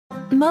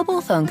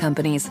Mobile phone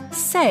companies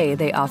say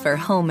they offer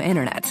home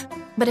internet.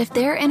 But if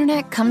their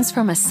internet comes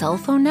from a cell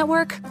phone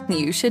network,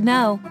 you should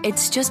know.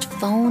 It's just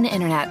phone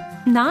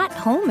internet, not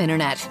home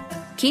internet.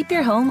 Keep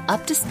your home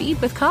up to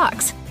speed with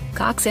Cox.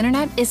 Cox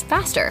internet is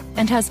faster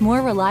and has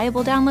more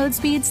reliable download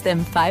speeds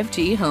than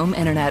 5G home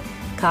internet.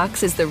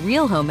 Cox is the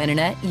real home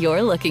internet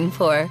you're looking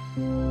for.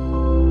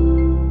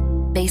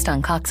 Based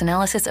on Cox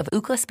analysis of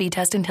Ookla speed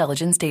test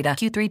intelligence data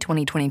Q3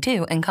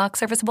 2022 and Cox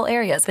serviceable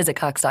areas, visit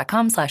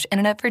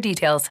cox.com/internet for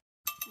details.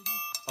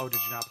 Oh, did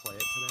you not play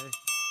it today?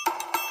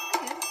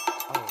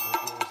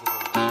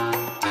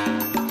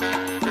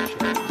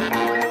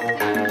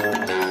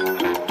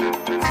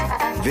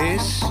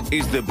 This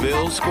is the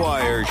Bill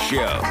Squire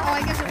Show. Oh,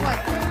 I guess it was.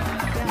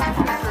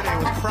 Yesterday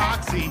was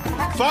Proxy.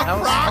 Fuck That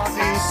was Proxy.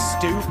 fucking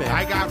stupid.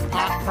 I got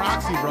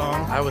Proxy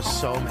wrong. I was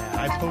so mad.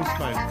 I post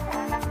my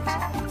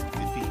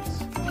defeats.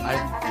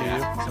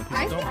 Some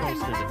people don't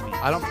post their defeats.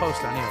 I don't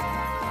post any of them.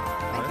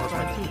 I don't post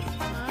my That's fine, defeats.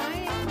 I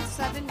am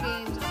 7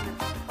 games on it.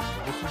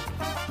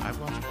 I've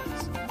watched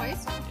twice.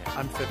 Twice?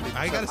 I'm 50%.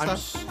 I gotta I'm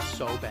stop.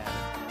 so bad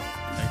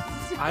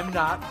at it. I'm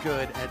not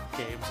good at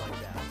games like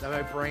that.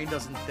 My brain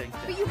doesn't think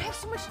that. But you have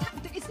so much time.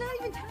 It's not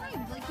even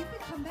time. Like, you could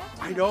come back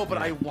to I it. know, but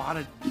I want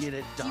to get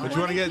it done. But you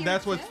want to get? hear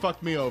That's what it?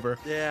 fucked me over.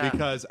 Yeah.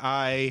 Because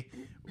I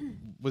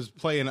was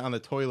playing on the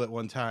toilet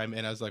one time,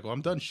 and I was like, "Well,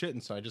 I'm done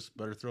shitting, so I just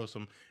better throw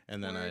some."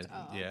 And then Words?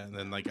 Oh. and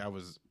then like I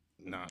was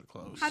not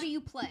close. How do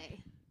you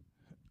play?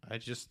 I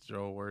just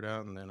throw a word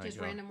out, and then Just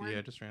I go, random word?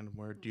 Yeah, just random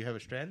word. Do you have a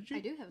strategy? I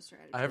do have a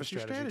strategy. I have a What's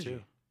your strategy, strategy?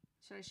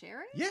 too. Should I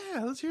share it?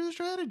 Yeah, let's hear the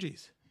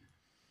strategies.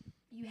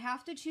 You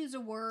have to choose a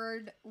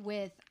word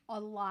with a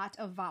lot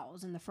of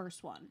vowels in the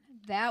first one.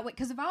 That way,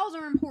 because the vowels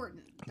are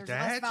important. There's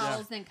less That's-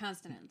 vowels than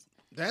consonants.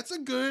 That's a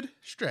good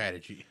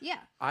strategy. Yeah.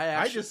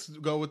 I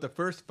just go with the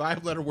first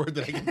 5-letter word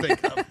that I can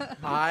think of.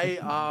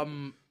 I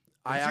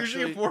It's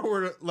usually a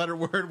 4-letter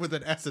word with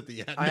an S at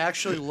the end. I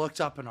actually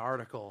looked up an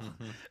article.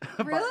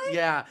 about- Really?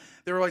 Yeah.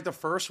 They were like, the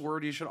first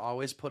word you should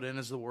always put in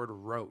is the word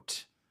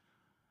rote.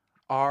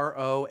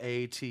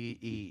 ROATE is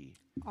the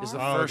Oh, 'cause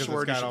first it's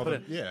word you got should all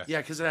put the- in. yeah.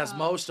 Yeah, because it has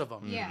most of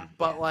them. Yeah.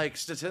 But yeah. like,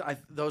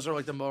 those are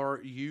like the more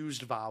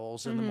used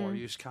vowels and the more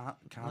used I'm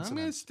consonants.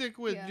 going to stick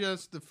with Yeah.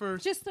 just the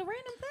first. Just the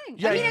random thing.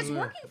 Yeah, I mean, yeah. it's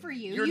working for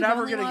you. You're You've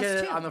never only going to lost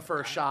get it 2. on the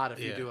first shot if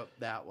you Yeah. do it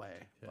that way.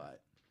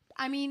 But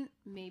I mean,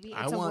 maybe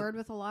I it's a want- word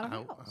with a lot of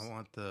I vowels.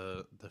 want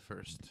the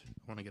first. I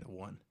want to get a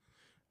 1.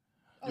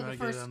 Oh, You the wanna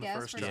get it first on the guess.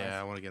 first first try? Yeah,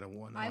 I want to get a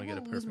 1. I I want to get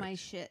a will perfect. lose my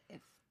shit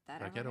if that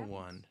If I ever get a happens.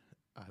 1,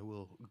 I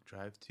will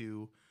drive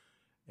to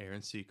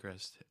Aaron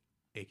Seacrest,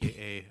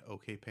 a.k.a.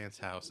 OK Pants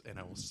house, and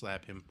I will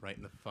slap him right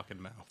in the fucking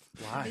mouth.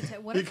 why?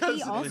 What if Because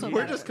he also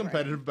we're got just it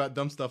competitive about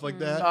dumb stuff like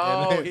that.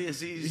 Oh, and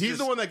he's he's just-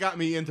 the one that got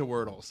me into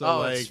Wordle. So Oh,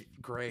 like, it's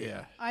great. yeah.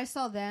 Right? I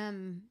saw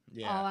them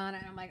Yeah. all on it.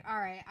 And I'm like, all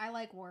right, I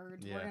like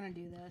words. Yeah. We're gonna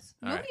do this.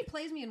 All Nobody right.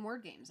 plays me in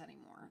word games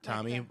anymore. Like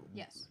Tommy,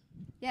 yes,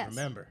 yes.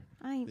 Remember,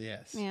 I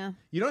yes. yeah.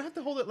 You don't have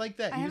to hold it like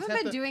that. I You just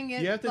haven't have been doing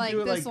it You have to like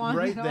do it this like long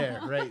right ago.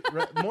 there, right,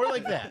 more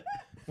like that,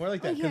 more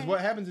like that. Because Okay.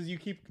 what happens is you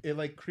keep it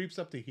like creeps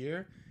up to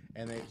here,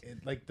 and it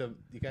like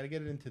you got to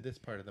get it into this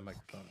part of the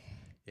microphone.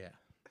 Yeah.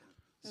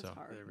 That's So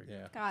hard. there we go.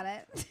 Yeah. Got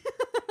it.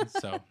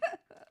 So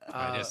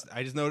I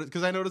just noticed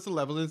because I noticed the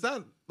levels. And it's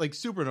not like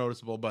super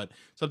noticeable, but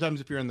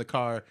sometimes if you're in the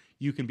car,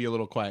 you can be a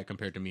little quiet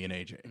compared to me and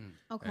AJ.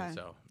 Okay. And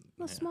so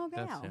I'm a small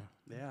that's- gal.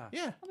 Yeah.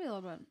 Yeah. I'll be a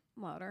little bit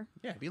louder.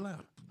 Yeah. Be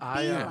loud.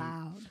 I Be um,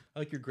 loud. I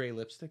like your gray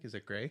lipstick. Is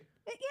it gray?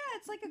 Yeah,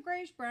 it's like a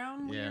grayish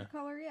brown weird Yeah.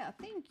 color. Yeah.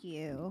 Thank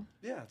you.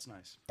 yeah, it's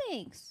nice.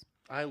 Thanks.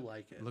 I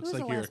like it. Looks was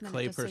like a you're a last-minute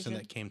clay person decision.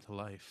 that came to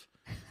life.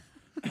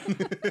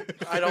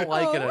 I don't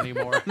like it Oh.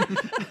 anymore.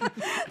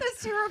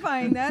 That's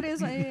terrifying. That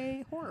is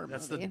a horror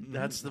That's movie.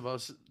 the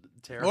most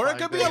terrifying. Or it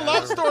could be a thing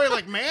love I've ever- story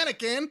like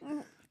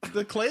Mannequin.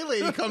 The clay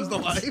lady comes to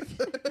life.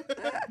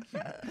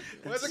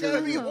 Why's it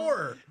gotta be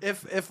horror?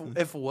 If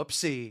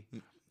Whoopsie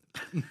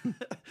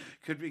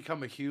could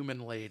become a human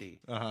lady,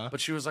 but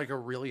she was like a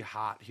really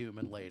hot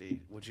human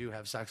lady, would you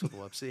have sex with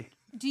Whoopsie?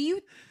 Do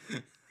you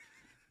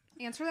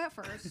answer that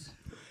first?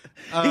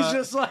 He's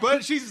just like,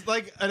 But she's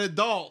like an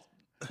adult.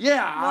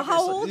 yeah. Well, how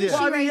obviously. old is Yeah. she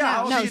Well, I mean, right yeah, now?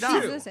 how old No, is she she's now?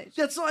 this age.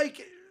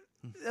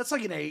 That's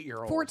like an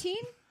 8-year-old. 14?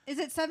 Is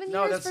it 7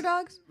 No, years that's for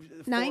dogs?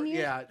 9 years?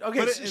 Yeah. Okay.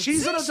 But so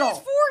she's an She's adult.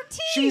 14.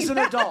 She's an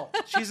adult.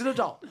 She's an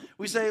adult.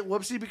 We say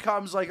Whoopsie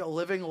becomes like a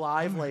living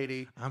live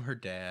lady. I'm her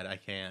dad. I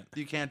can't.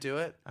 You can't do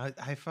it.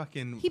 I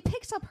fucking. He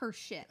picks up her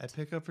shit. I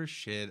pick up her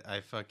shit.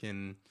 I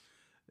fucking.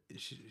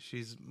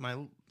 She's my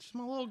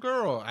little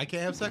girl. I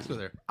can't have sex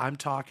with her. I'm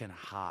talking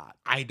hot.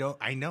 I don't.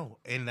 I know,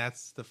 and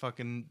that's the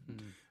fucking.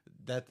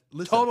 That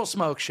listen, Total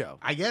smoke show.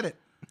 I get it,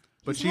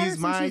 but He's had her she's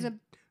since my. she's a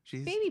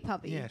She's Baby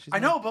puppy. Yeah, she's I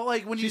know, but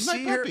like when you she's my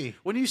see her, puppy.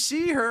 when you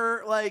see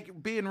her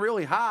like being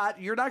really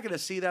hot, you're not gonna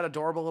see that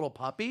adorable little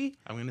puppy.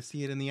 I'm gonna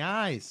see it in the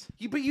eyes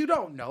But you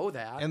don't know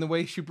that. and the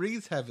way she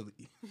breathes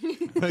heavily.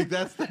 Like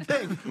that's the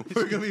thing.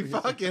 We're gonna be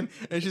fucking,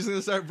 and she's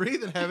gonna start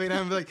breathing heavy, and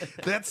I'm like,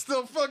 that's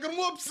still fucking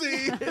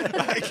whoopsie.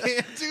 I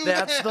can't do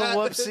that. That's the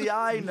whoopsie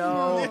I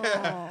know.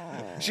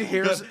 Yeah. She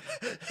hears.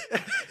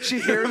 She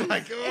hears. I'm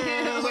like,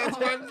 oh, that's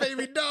my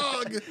baby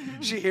dog.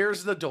 She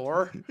hears the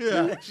door.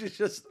 Yeah. She's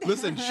just.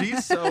 Listen,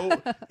 she's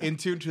so in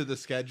tune to the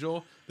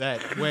schedule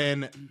that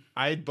when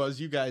I buzz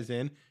you guys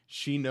in,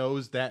 she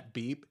knows that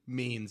beep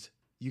means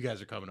you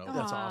guys are coming over.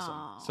 That's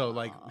awesome. So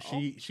like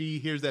she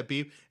hears that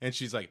beep and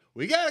she's like,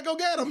 "We gotta go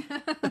get them.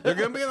 They're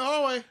gonna be in the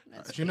hallway."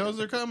 She knows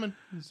they're coming,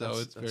 so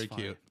it's very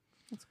funny. cute.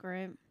 That's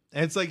great.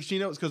 And it's like she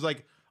knows because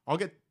like I'll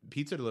get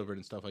pizza delivered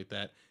and stuff like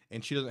that,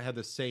 and she doesn't have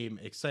the same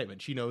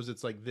excitement. She knows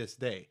it's like this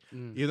day,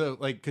 either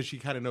like because she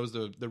kind of knows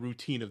the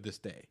routine of this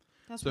day.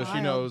 That's So she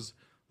wild. knows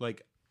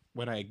like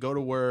when I go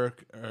to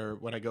work or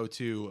when I go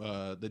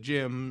to the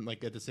gym,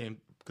 like at the same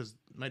because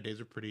my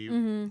days are pretty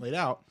laid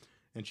out,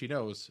 and she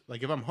knows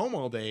like if I'm home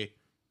all day,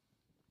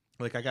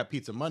 like I got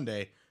pizza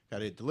Monday,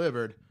 got it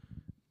delivered.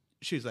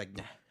 She's like,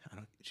 nah, I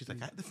don't. She's like,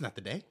 that's not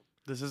the day.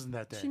 This isn't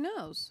that day. She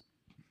knows.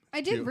 I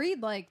did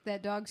read like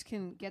that dogs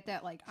can get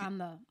that like on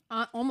the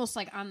almost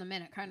like on the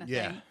minute kind of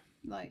Yeah. thing.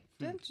 Like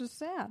that's just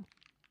sad.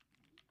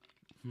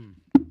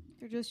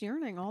 They're just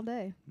yearning all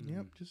day.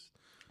 Yep, just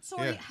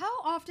Sorry, Yeah.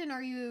 how often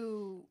are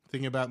you?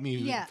 thinking about me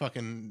Yeah.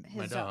 fucking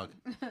my His dog.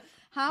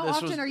 How This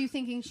often was- are you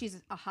thinking she's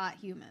a hot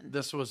human?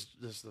 This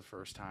is the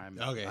first time.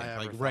 Okay, I ever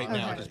like right thought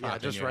now of it it. just Yeah,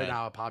 popped in just your right head.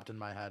 now it popped in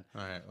my head.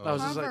 All right. I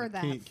was just Cover like,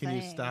 that can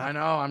you thing. stop? I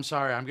know. I'm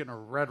sorry. I'm getting a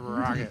red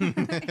rocket.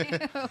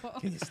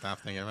 Can you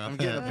stop thinking about I'm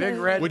that? getting a big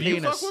red Would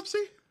you fuck penis.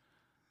 Whoopsie?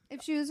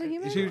 If she was a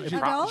human, She-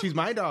 adult, she's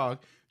my dog.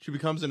 She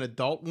becomes an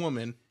adult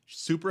woman,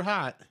 super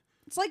hot.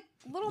 it's like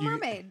Little You-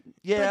 Mermaid.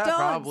 Yeah, but dogs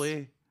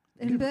probably.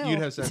 And Bill. You'd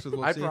have sex with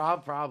I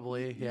Whoopsie.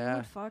 probably You yeah.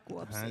 would fuck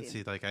Whoopsie. I'd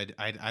see. Like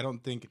I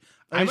don't think.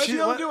 I mean, I might she- be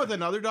able what- to do it with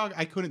another dog.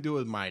 I couldn't do it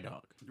with my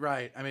dog.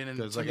 Right. I mean, and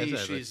 'Cause to like I me, said,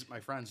 like- she's my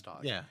friend's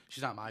dog. Yeah.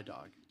 She's not my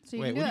dog. So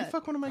you Wait, can would do you it.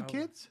 fuck one of my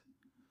kids?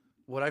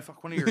 Would I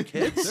fuck one of your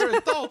kids? They're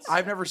adults.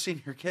 I've never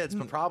seen your kids,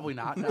 but probably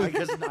not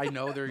because I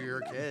know they're your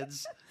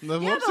kids. The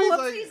Yeah, Whoopsie's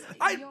the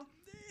like, Whoopsies.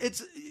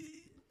 It's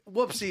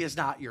Whoopsie is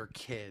not your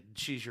kid.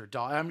 She's your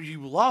dog. I mean,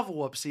 you love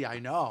Whoopsie. I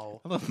know.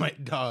 I love my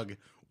dog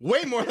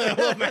way more than I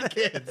love my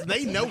kids.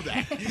 They know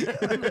that.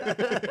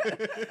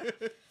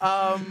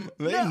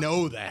 They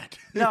know that.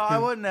 No, I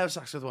wouldn't have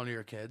sex with one of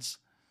your kids.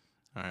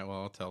 All right.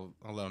 Well,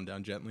 I'll let them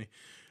down gently.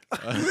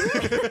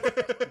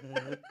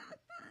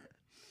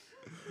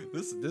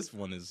 This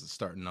one is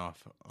starting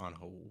off on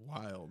a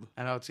wild.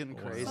 I know it's getting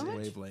Wow. crazy. So much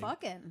wavelength.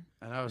 fucking.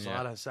 I know it's a Yeah.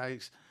 lot of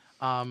sex.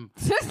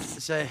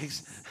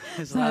 Sex.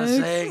 It's a lot of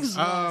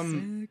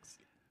sex.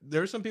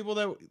 There are some people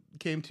that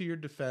came to your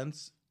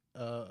defense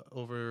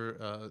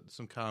over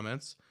some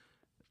comments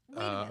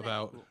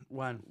about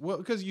When? well,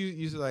 because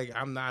you said like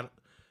I'm not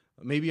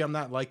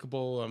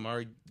likable. I'm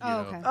already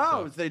Okay.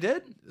 Oh, they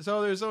did?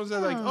 So there's someone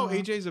said like, oh,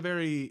 AJ's a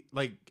very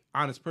like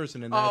honest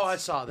person, and Oh, that's I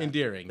saw that.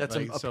 endearing. That's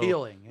like, so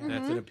appealing. Yeah.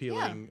 That's an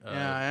appealing.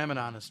 Yeah, I am an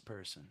honest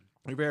person.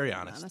 You're very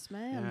honest. Honest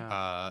man.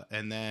 Yeah.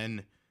 And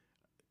then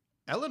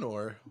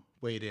Eleanor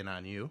weighed in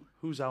on you,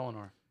 Who's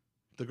Eleanor?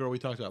 the girl we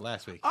talked about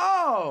last week.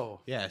 Oh,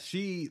 Yeah,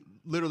 she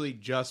literally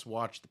just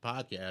watched the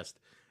podcast,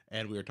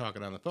 and we were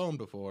talking on the phone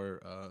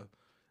before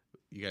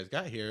you guys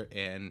got here,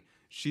 and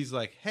she's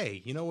like,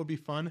 "Hey, you know what would be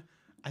fun?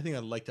 I think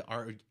I'd like to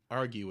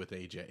argue with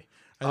AJ.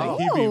 I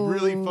think he'd be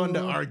really fun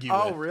to argue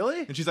with." Oh, really?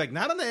 And she's like,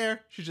 "Not on the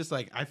air." She's just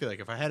like, "I feel like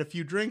if I had a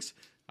few drinks,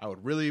 I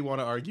would really want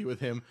to argue with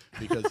him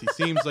because he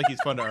seems like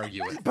he's fun to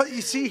argue with." But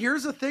you see,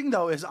 here's the thing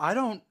though: is I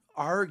don't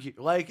argue.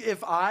 Like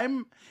if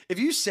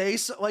you say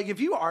so, like if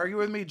you argue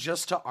with me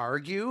just to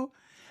argue,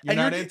 You're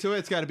not into it.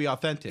 It's got to be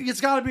authentic.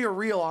 it's got to be a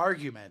real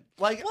argument.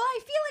 Like Well, I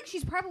feel like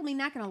she's probably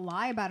not going to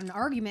lie about an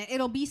argument.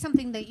 It'll be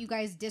something that you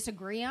guys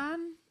disagree on.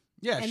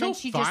 Yeah, And she'll then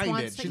she just find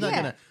wants it. to- She's not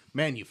yeah. going to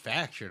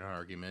manufacture an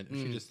argument.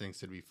 She just thinks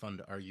it'd be fun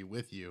to argue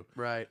with you.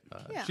 right,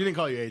 Yeah. She didn't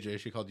call you AJ.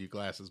 She called you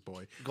Glasses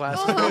Boy.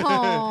 glasses.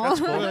 Oh,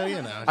 Well,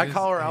 you know, I she's-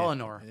 call her yeah,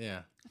 Eleanor.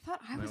 Yeah, I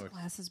thought I was works.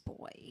 Glasses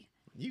Boy.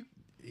 you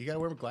got to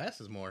wear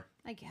glasses more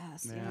I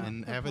guess. Yeah. Yeah.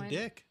 and Good have a point.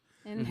 dick,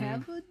 And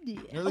have a dick.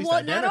 or at least well,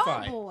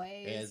 identify not all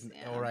boys. as,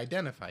 Yeah. or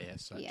identify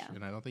as such. Yeah.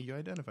 And I don't think you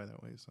identify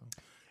that way. So,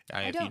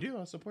 if don't. you do,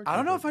 I'll support. I you,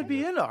 don't know but- if I'd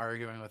be into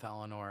arguing with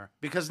Eleanor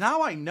because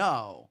now I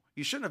know.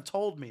 You shouldn't have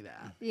told me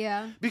that.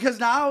 Yeah. Because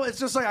now it's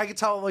just like I can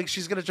tell like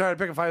she's gonna try to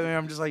pick a fight with me.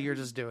 I'm just like, you're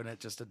just doing it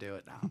just to do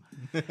it now.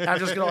 And I'm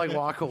just gonna like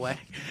walk away.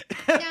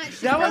 Yeah,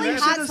 she's That was- really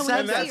you hot, should've so said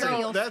when you that. see her,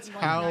 you'll That's like,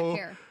 how- not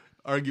care.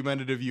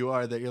 argumentative you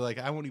are that you're like,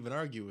 I won't even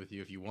argue with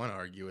you if you want to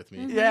argue with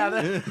me.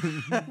 Yeah,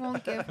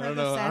 Won't give her I don't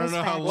the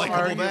know how we'll likable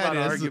argue that about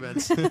is.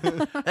 arguments.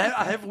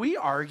 Have we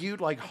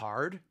argued like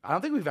hard? I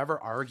don't think we've ever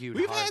argued.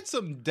 We've hard. had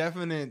some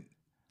definite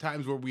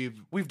times where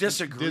we've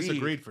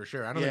disagreed. for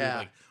sure. I don't think Yeah. we've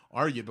like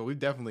argued, but we've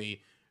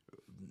definitely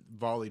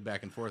volleyed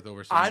back and forth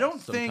over some I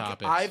don't some think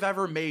topics. I've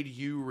ever made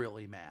you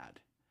really mad.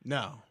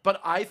 No.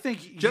 But I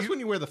think Just when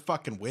you wear the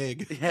fucking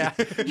wig. yeah,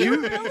 really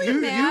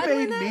mad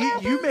when that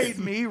you made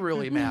me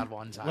really mad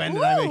one time. When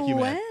did I make you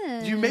mad?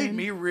 When? You made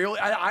me really.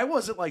 I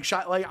wasn't like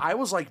shy. Like I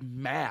was like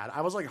mad. I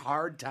was like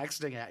hard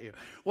texting at you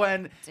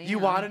when you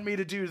Damn. wanted me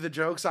to do the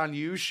Jokes on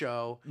You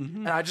show,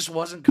 and I just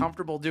wasn't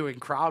comfortable doing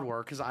crowd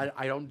work because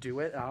I don't do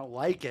it. I don't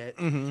like it.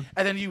 And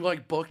then you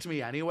like booked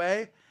me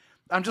anyway.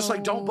 I'm just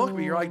like, don't book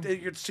me. You're like,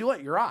 it's too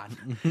late. You're on.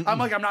 I'm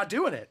like, I'm not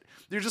doing it.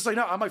 You're just like,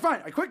 no. I'm like, fine.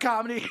 I quit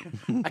comedy.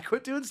 I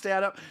quit doing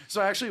stand up. So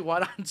I actually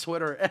went on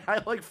Twitter and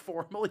I like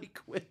formally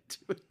quit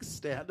doing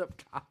stand up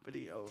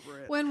comedy over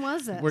it. When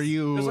was it? Were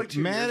you was like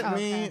 2 mad years at ago.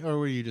 me Okay. or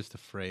were you just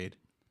afraid?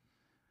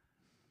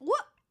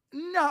 What?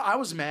 No, I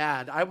was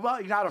mad. I'm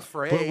not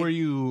afraid. But were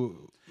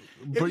you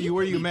you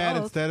were can you be mad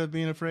both. instead of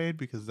being afraid?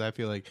 Because I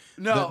feel like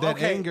No, that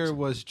okay. anger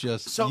was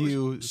just So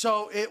you.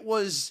 So it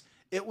was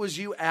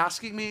you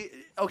asking me.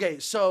 Okay,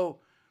 so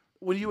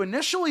when you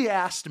initially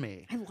asked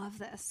me, I love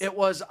this.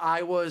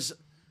 I was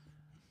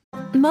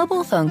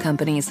Mobile phone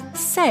companies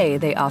say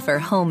they offer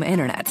home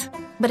internet.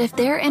 But if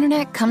their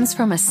internet comes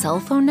from a cell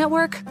phone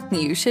network,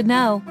 you should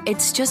know.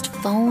 It's just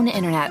phone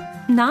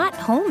internet, not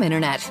home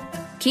internet.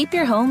 Keep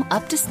your home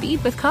up to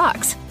speed with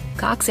Cox.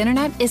 Cox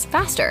internet is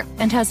faster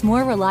and has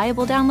more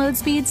reliable download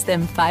speeds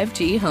than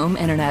 5G home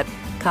internet.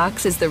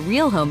 Cox is the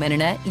real home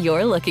internet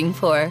you're looking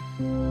for.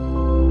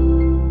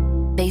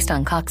 Based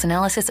on Cox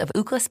analysis of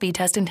Ookla speed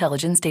test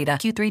intelligence data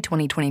Q3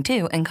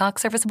 2022 and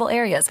Cox serviceable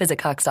areas, visit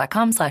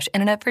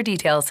cox.com/internet for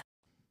details.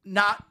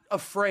 not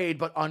afraid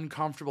but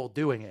uncomfortable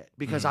doing it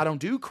because I don't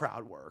do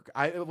crowd work.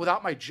 I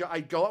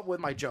go up with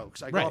my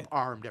jokes. I go Right. up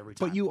armed every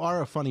time. But you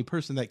are a funny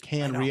person that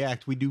can know.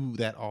 react. We do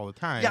that all the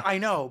time. Yeah, I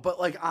know, but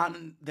like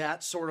on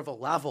that sort of a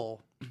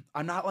level,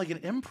 I'm not like an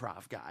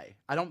improv guy.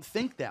 I don't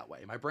think that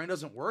way. My brain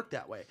doesn't work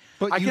that way.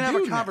 But I you can have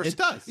do a now. conversation.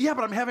 It does. Yeah,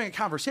 but I'm having a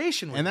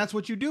conversation with And you. that's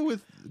what you do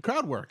with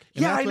crowd work.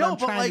 And Yeah, that's I what know, I'm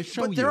but trying like, to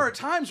show but there you. are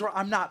times where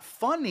I'm not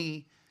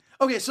funny.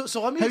 Okay, so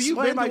let me Have you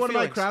explain been my to one of my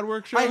feelings. crowd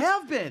work shows? I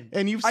have been,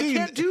 And you've seen. I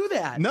can't do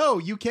that. No,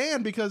 you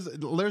can because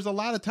there's a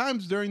lot of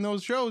times during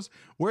those shows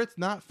where it's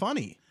not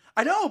funny.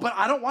 I know, but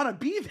I don't want to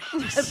be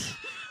that.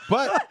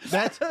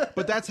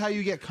 But that's how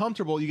you get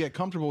comfortable. You get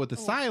comfortable with the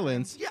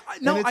silence. Yeah,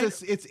 no, and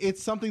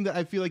it's something that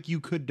I feel like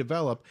you could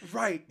develop.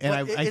 Right.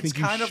 And but I it's think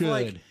you kind of should.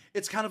 like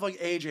it's kind of like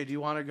AJ, do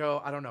you want to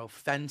go, I don't know,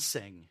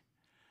 fencing?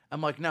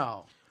 I'm like,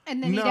 no.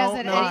 and then he No, does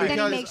it, no, and then he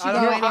because makes you I go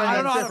don't, Here's know, why I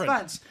don't know that's how to different.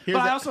 fence. Here's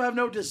But I the- also have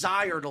no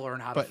desire to learn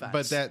how to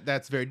fence. But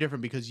that's very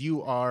different because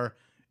you are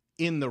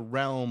in the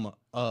realm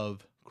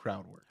of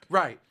crowd work.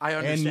 right. I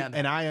understand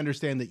And that. I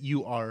understand that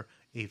you are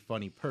a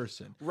funny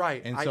person.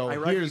 Right, And I so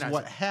here's recognize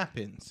what that.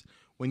 happens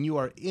when you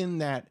are in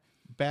that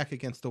back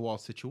against the wall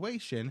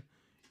situation,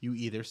 you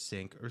either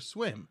sink or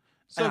swim.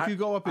 So And if you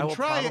go up and I will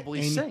try probably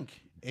it and,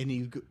 sink.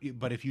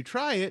 but if you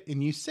try it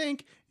and you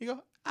sink, you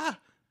go,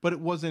 but it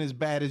wasn't as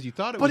bad as you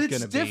thought it But was it's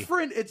going to be.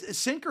 different. It's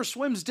sink or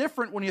swim's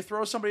different when you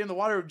throw somebody in the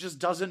water who just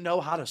doesn't know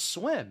how to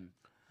swim.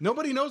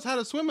 Nobody knows how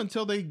to swim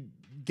until they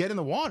get in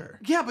the water.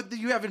 Yeah, but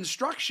you have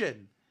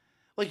instruction.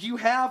 Like you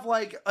have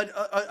like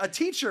a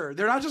teacher.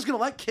 They're not just gonna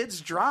let kids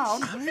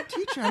drown. I'm a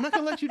teacher. I'm not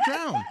going to let you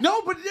drown.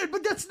 No, but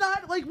that's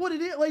not like what it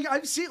is. Like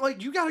I've seen,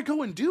 like you got to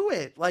go and do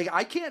it. Like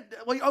I can't.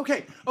 Like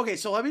okay.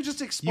 So let me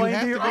just explain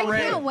have the to go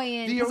array. I can't weigh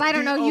in the- because I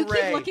don't the know. You keep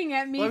array. looking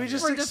at me Let me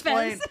just for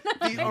explain defense.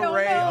 the I don't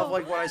array know. of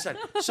like what I said.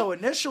 So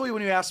initially,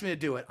 when you asked me to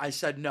do it, I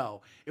said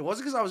no. It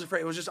wasn't because I was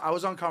afraid. It was just I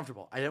was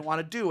uncomfortable. I didn't want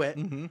to do it.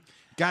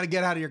 Got to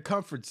get out of your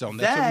comfort zone.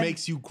 That's what Then-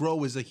 makes you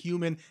grow as a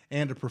human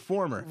and a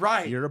performer.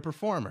 Right. You're a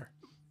performer.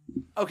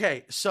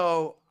 Okay,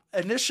 so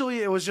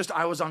initially it was just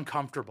I was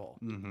uncomfortable.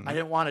 I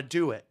didn't want to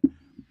do it.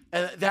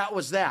 And that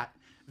was that.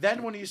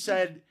 Then when you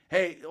said,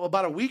 hey,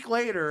 about a week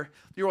later,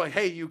 you were like,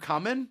 hey, you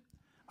coming?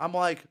 I'm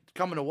like,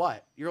 coming to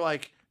what? You're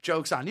like,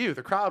 Jokes on You,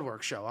 the crowd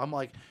work show. I'm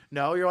like,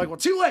 no. You're like, well,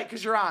 too late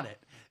because you're on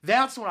it.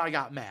 That's when I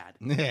got mad.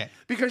 Yeah.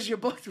 Because you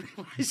booked me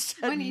when I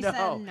said When he no.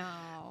 said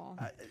no.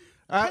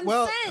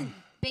 Well, Consent,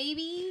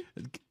 baby.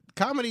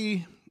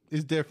 comedy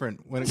is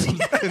different when it comes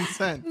to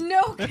consent.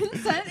 No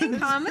consent in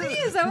comedy?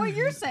 Is that what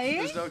you're saying?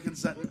 There's no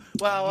consent.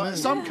 Well,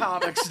 some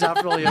comics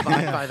definitely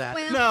abide by that.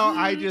 Well, No,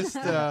 I just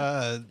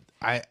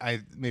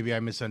I maybe I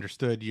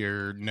misunderstood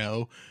your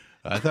no.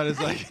 I thought it's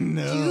like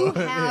no. you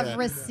have Yeah.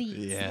 receipts.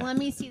 Yeah. Let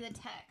me see the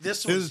text.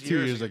 This This was is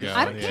 2 years ago.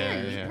 I don't Yeah,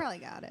 care. yeah. You probably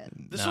got it.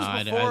 This No, was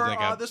I before.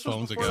 got This was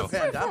phones before ago. the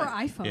pandemic. Before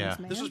iPhones, Yeah.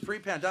 man. This was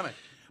pre-pandemic,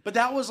 but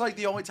that was like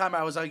the only time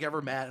I was like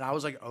ever mad, and I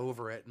was like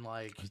over it, and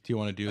like Do you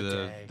want to do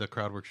Okay. the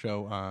crowd work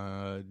show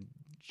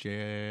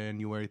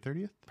January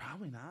 30th?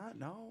 probably not.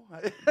 No,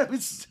 I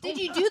was so Did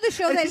you mad. do the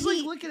show And that he's, he?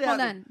 like, looking at Hold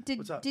me. on.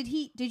 What's up? Did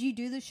you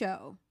do the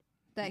show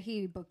that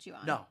he booked you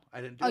on? No,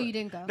 I didn't. Do Oh, it. you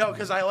didn't go? No,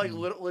 because I like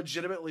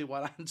legitimately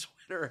went on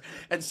Twitter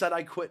and said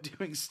I quit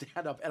doing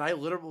stand up, and I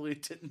literally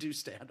didn't do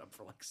stand up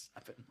for like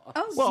 7 months.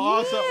 Oh,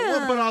 Well,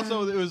 but yeah.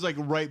 also it was like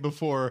right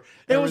before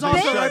It was also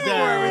everything right shut before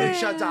down.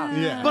 everything shut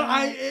down. Yeah. But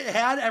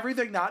had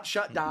everything not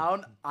shut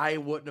down, I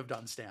wouldn't have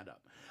done stand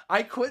up.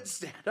 I quit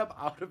stand up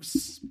out of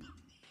spite.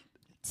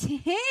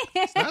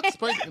 It's not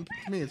spite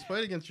to me. It's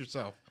spite against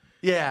yourself.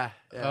 Yeah.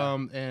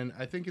 And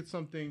I think it's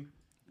something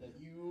that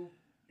you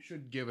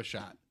should give a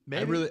shot.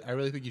 Maybe. I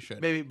really think you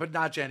should. Maybe, but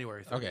not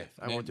January 30th. Okay.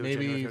 I won't do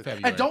Maybe it January 30th.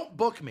 February. And don't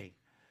book me.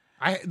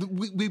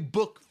 We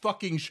book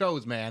fucking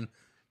shows, man.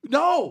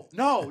 No.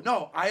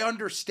 I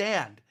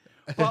understand.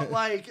 But,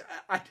 like,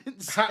 I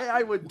didn't say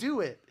I would do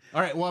it. All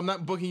right, well, I'm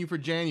not booking you for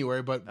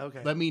January, but Okay.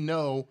 let me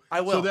know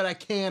I will. so that I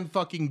can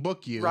fucking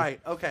book you.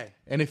 Right. Okay.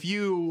 And if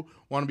you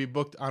want to be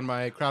booked on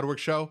my Crowdwork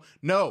show,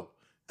 no.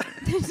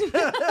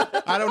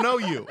 I don't know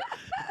you.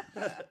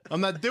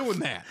 I'm not doing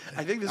that.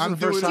 I think this I'm is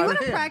the first doing Do you time. want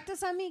to Yeah.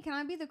 practice on me? Can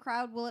I be the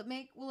crowd? Will it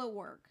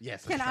work?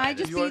 Yes, Can let's I try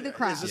just You be the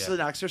crowd? Is this Yeah.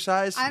 an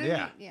exercise? I don't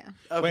Yeah. yeah.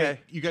 Okay. Wait,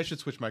 you guys should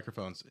switch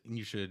microphones, and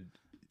you should.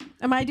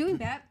 Am I doing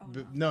that? Oh,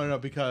 no. No,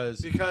 because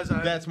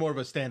that's more of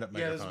a stand-up Yeah,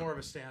 microphone. this is more of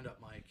a stand-up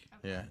mic.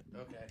 Yeah.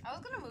 Okay. I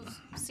was gonna move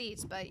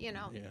seats, but Yeah.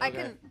 I Okay.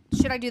 can.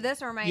 Should I do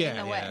this or am I Yeah, in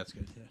the yeah, way? that's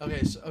good.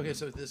 Yeah. Okay,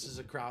 so this is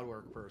a crowd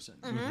work person.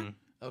 Mm-hmm.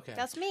 Okay.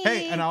 That's me.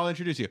 Hey, and I'll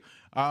introduce you.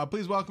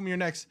 Please welcome your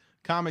next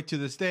comic to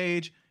the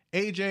stage,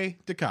 AJ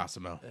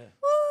DeCosimo.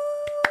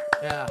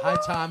 Yeah. Hi,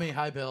 Tommy.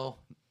 Hi, Bill.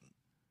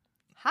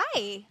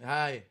 Hi.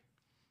 Hi.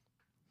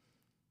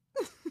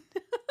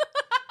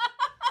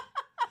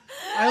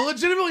 I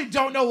legitimately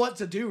don't know what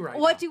to do right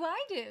What now. do I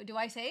do? Do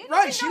I say it?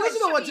 Right, I she know I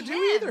doesn't know should what be to do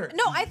him. either.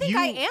 No, I think You-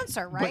 I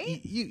answer,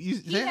 right? But you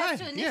say has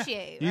hi. to Yeah.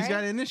 initiate, He's right? got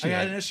to I initiate.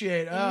 gotta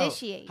initiate. Oh.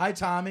 Initiate. Hi,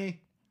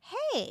 Tommy.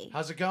 Hey.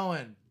 How's it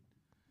going?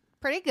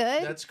 Pretty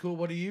good. That's cool.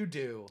 What do you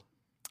do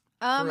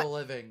for a Um,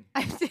 living?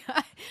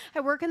 I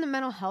work in the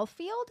mental health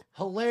field.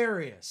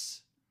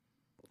 Hilarious.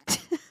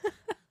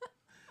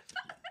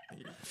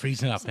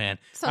 Freezing up, man.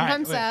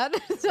 Sometimes All right,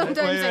 sad, sometimes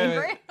wait,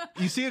 angry. wait.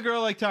 You see a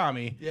girl like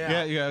Tommy.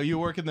 Yeah. You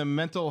work in the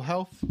mental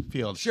health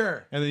field.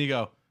 Sure. And then you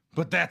go,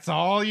 but that's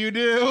all you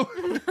do?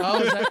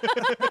 Oh, is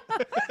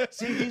that...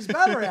 See, he's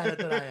better at it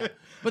than I am.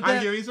 But I'm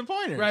that... giving you some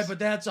pointers. Right, but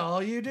that's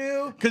all you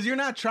do? Because you're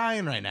not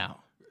trying right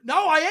now.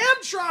 No, I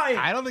am trying.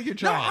 I don't think you're No,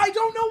 trying. I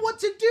don't know what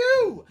to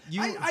do.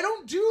 You- I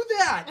don't do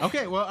that.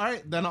 Okay, well, all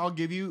right. Then I'll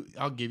give you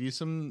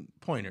some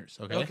pointers.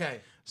 Okay. Okay.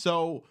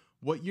 So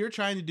what you're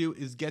trying to do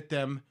is get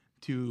them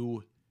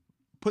to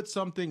put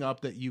something up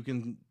that you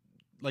can,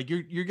 like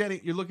you're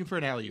looking for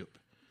an alley oop.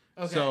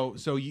 Okay.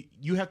 So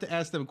you have to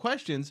ask them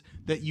questions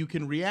that you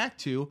can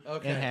react to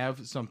Okay. and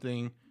have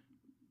something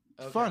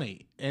Okay.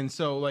 funny. And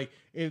so like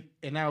if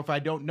I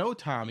don't know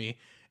Tommy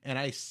and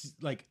I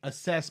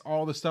assess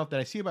all the stuff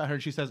that I see about her,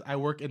 and she says I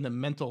work in the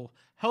mental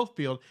health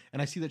field,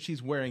 and I see that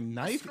she's wearing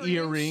knife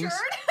earrings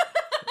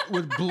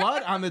with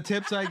blood on the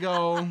tips, I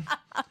go,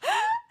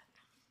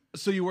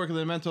 so you work in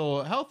the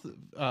mental health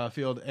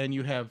field and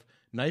you have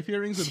knife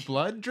earrings with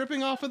blood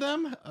dripping off of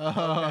them?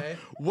 Okay.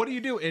 What do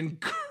you do?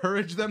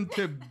 Encourage them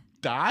to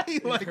die?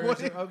 Like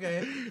what?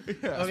 Okay.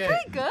 Yeah. Okay.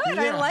 Pretty good.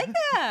 I Yeah. like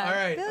that. All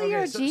right. Bill, okay.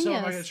 you're a so genius.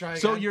 am I gonna try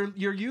again? So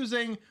you're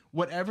using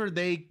whatever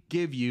they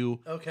give you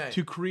Okay.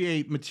 to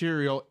create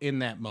material in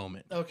that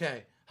moment.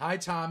 Okay. Hi,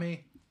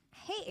 Tommy.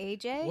 Hey,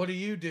 AJ. What do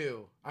you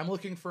do? I'm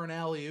looking for an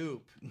alley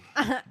oop.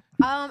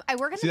 I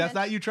work in See, the that's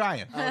not you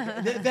trying.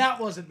 Okay. That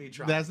wasn't me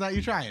trying. That's not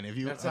you trying. If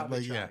you That's not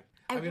like, me trying. yeah.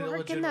 I I'm gonna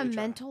work in the legitimately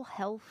try. mental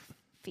health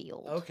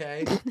field.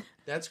 Okay.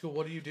 That's cool.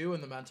 What do you do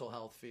in the mental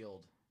health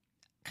field?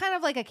 Kind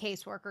of like a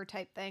caseworker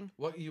type thing.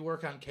 What you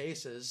work on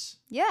cases?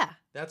 Yeah.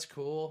 That's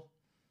cool.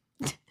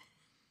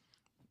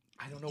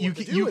 I don't know You what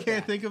to do you with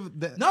can't that. think of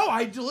that. No,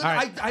 right.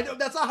 I don't.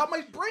 That's not how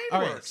my brain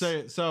All right, works.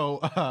 so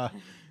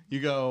you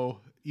go.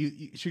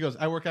 She goes,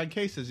 I work on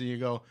cases, and you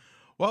go,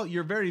 well,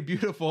 you're very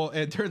beautiful,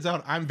 and it turns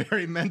out I'm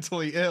very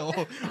mentally ill.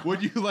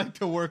 Would you like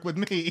to work with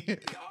me?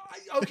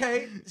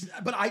 Okay,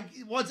 but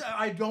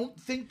I don't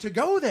think to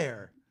go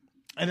there.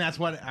 And that's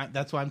why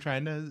I'm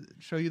trying to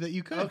show you that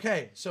you could.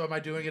 Okay, so am I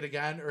doing it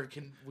again, or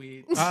can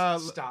we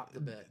stop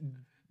the bit?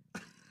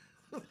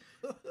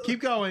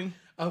 Keep going.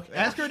 Okay.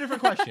 Ask her a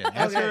different question.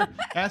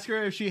 Ask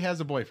her if she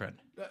has a boyfriend.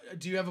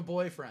 Do you have a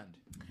boyfriend?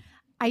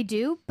 I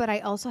do, but I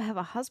also have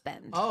a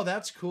husband. Oh,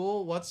 that's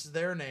cool. What's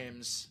their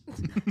names?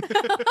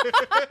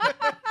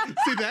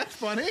 See, that's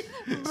funny. See,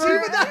 but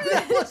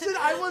that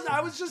wasn't. I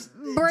was just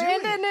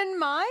Brandon doing- and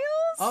Miles?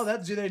 Oh,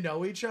 do they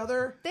know each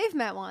other? They've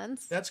met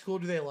once. That's cool.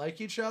 Do they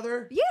like each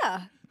other?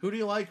 Yeah. Who do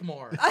you like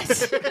more?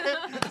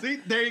 See,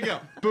 there you go.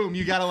 Boom,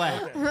 you got to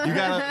laugh. You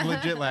got to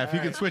legit laugh. You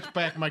can switch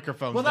back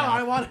microphones Well, no, now.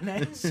 I want an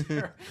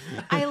answer.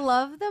 I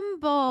love them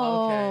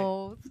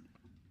both.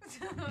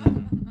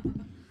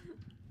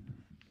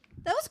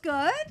 That was good.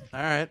 All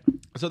right.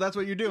 So that's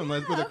what you're doing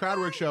with a crowd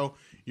work show.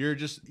 You're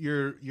just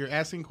you're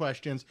asking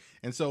questions,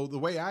 and so the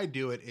way I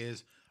do it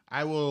is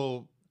I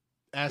will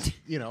ask.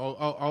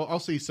 I'll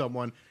see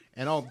someone,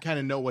 and I'll kind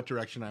of know what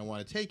direction I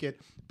want to take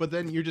it. But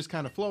then you're just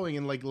kind of flowing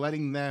and like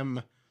letting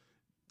them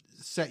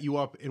set you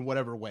up in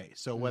whatever way.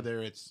 So whether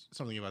it's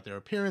something about their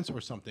appearance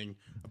or something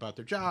about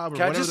their job, or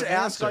Can I whatever just the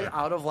ask answer. like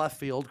out of left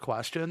field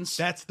questions?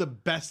 That's the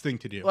best thing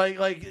to do. Like,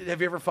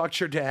 have you ever fucked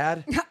your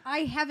dad? I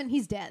haven't.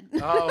 He's dead.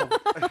 Oh,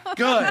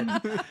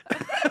 good.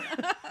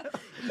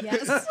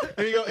 Yes.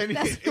 And you go, and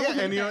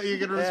you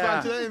can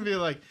respond to that and be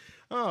like,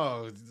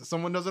 oh,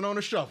 someone doesn't own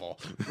a shovel.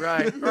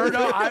 Right. Or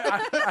no,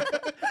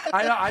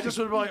 I just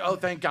would be like, oh,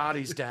 thank God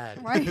he's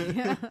dead. Right?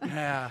 Yeah.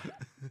 Yeah.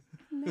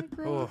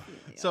 Necrophilia.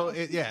 So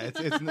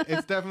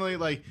it's definitely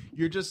like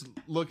you're just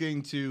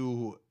looking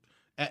to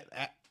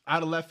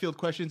out of left field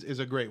questions is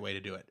a great way to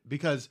do it,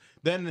 because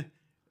then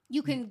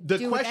You can the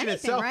do question anything,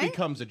 itself right?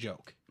 becomes a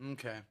joke.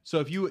 Okay. So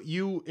if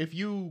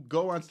you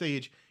go on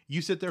stage,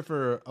 you sit there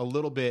for a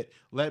little bit,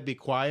 let it be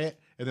quiet,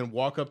 and then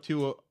walk up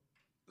to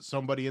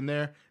somebody in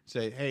there,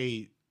 say,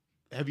 "Hey,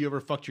 have you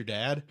ever fucked your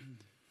dad?"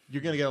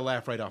 You're gonna get a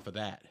laugh right off of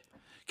that.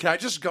 Can I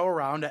just go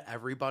around to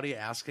everybody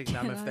asking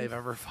them if they've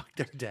ever fucked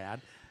their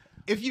dad?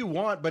 If you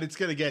want, but it's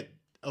gonna get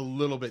a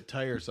little bit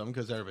tiresome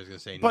because everybody's gonna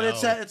say But no.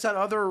 it's that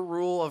other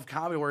rule of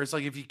comedy where it's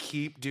like if you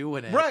keep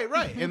doing it, Right.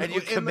 and you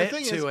the commit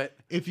thing to is, it.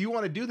 if you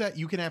want to do that,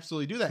 you can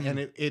absolutely do that. And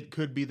it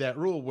could be that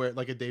rule where,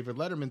 like a David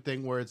Letterman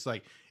thing, where it's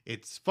like,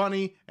 it's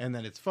funny, and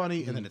then it's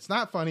funny, and then it's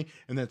not funny,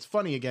 and then it's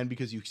funny again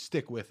because you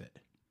stick with it.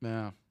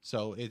 Yeah.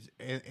 So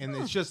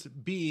it's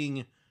just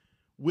being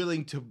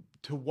willing to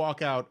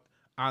walk out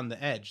on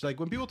the edge. Like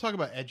when people talk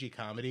about edgy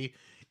comedy,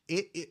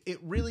 it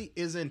really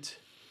isn't,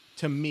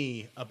 to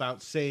me,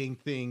 about saying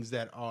things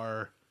that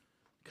are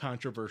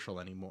controversial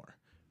anymore.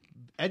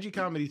 Edgy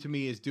comedy to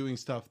me is doing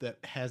stuff that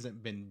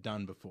hasn't been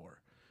done before,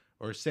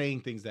 or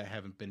saying things that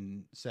haven't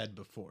been said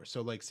before.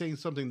 So like saying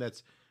something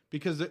that's,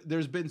 because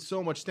there's been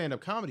so much stand-up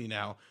comedy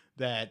now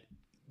that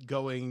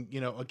going,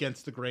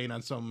 against the grain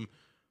on some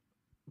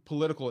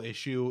political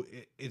issue,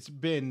 it's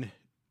been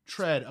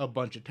tread a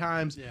bunch of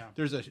times. Yeah.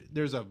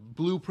 There's a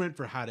blueprint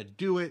for how to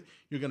do it.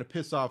 You're going to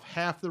piss off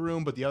half the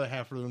room, but the other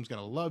half of the room's going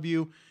to love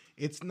you.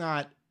 It's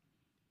not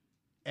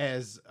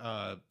as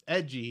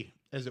edgy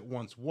as it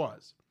once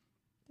was.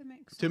 That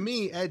makes sense. To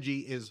me, edgy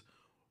is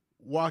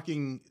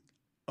walking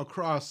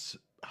across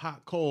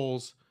hot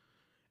coals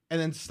and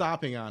then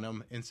stopping on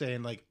them and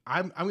saying, like,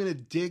 I'm going to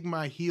dig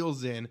my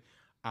heels in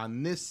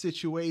on this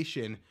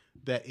situation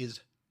that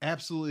is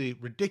absolutely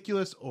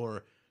ridiculous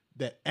or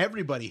that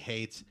everybody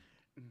hates,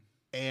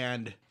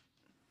 and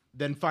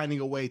then finding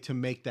a way to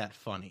make that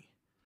funny.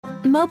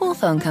 Mobile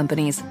phone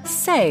companies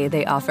say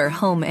they offer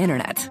home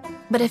internet.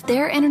 But if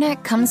their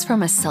internet comes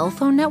from a cell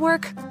phone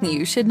network,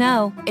 you should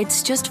know.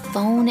 It's just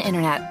phone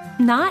internet,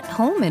 not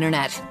home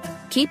internet.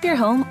 Keep your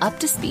home up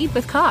to speed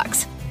with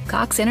Cox.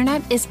 Cox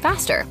internet is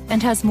faster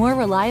and has more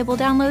reliable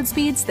download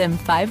speeds than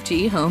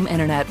 5G home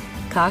internet.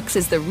 Cox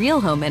is the real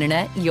home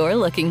internet you're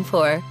looking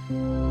for.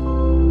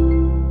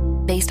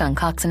 Based on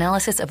Cox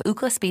analysis of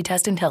Ookla speed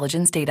test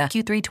intelligence data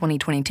Q3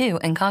 2022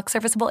 and Cox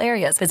serviceable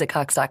areas, visit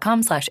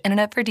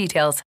cox.com/internet for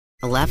details.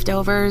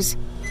 Leftovers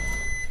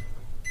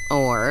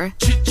or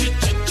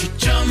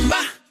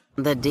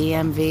the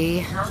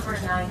DMV Number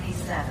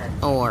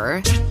 97.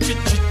 or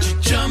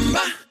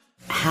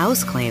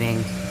house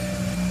cleaning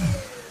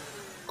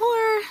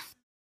or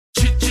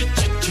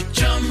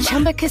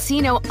Chumba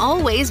Casino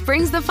always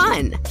brings the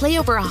fun. Play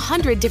over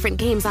 100 different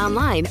games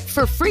online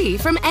for free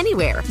from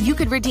anywhere. You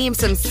could redeem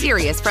some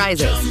serious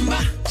prizes.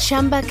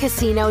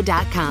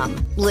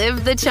 ChumbaCasino.com.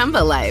 Live the Chumba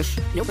life.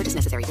 No purchase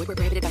necessary. Void where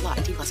prohibited by law.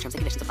 18+ terms and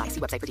conditions apply. See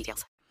website for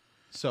details.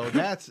 So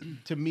that's,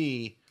 to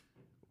me,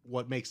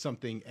 what makes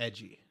something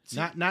edgy.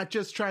 Not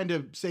just trying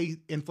to say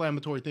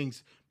inflammatory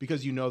things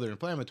because you know they're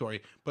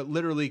inflammatory, but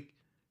literally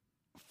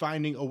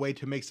finding a way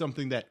to make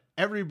something that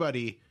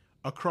everybody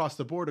across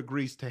the board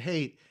agrees to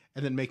hate,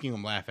 and then making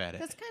them laugh at it.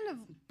 That's kind of,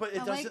 But it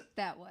I like doesn't-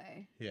 that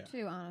way, Yeah.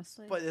 too,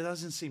 honestly. But it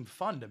doesn't seem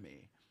fun to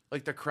me.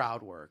 Like the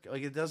crowd work.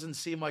 Like it doesn't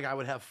seem like I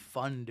would have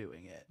fun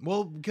doing it.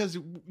 Well, because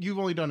you've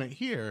only done it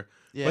here,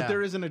 Yeah. but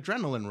there is an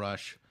adrenaline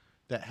rush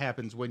that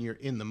happens when you're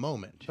in the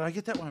moment. But I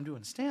get that when I'm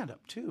doing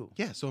stand-up too.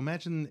 Yeah, so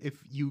imagine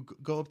if you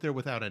go up there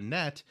without a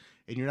net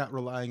and you're not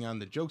relying on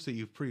the jokes that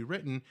you've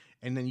pre-written,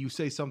 and then you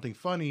say something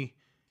funny,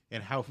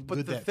 and how But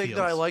good the that thing feels.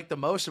 that I like the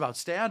most about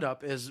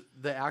stand-up is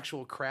the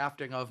actual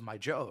crafting of my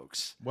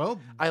jokes.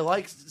 Well, I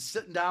like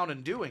sitting down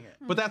and doing it.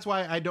 but that's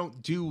why I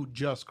don't do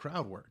just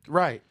crowd work.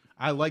 Right.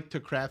 I like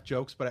to craft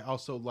jokes, but I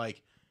also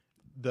like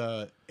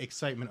the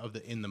excitement of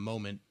the in the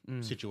moment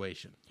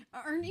situation.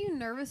 Aren't you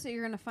nervous that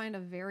you're going to find a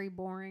very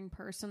boring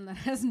person that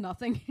has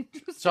nothing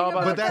interesting? So how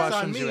about But the that's on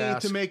questions me you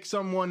ask? to make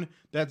someone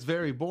that's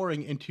very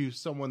boring into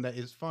someone that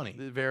is funny.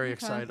 Very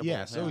excitable.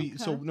 Yeah,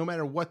 so no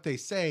matter what they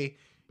say,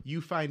 you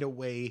find a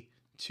way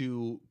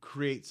to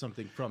create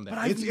something from that. But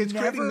I've It's creating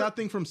never-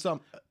 nothing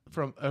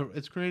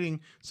it's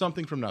creating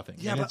something from nothing.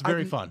 Yeah, and but it's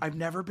very I've, fun. I've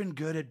never been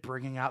good at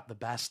bringing out the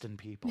best in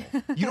people.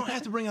 You don't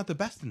have to bring out the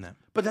best in them.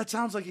 But that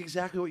sounds like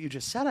exactly what you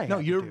just said. I No,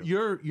 had to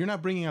do. you're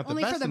not bringing out the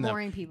Only for best the in them.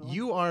 boring people.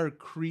 You are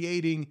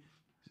creating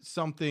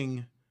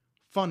something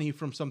funny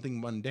from something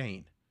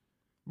mundane.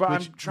 But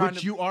which I'm trying which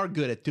to. you are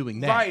good at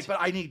doing that. Right, but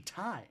I need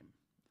time.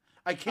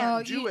 I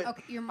can't Oh, do it.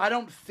 okay, you're- I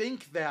don't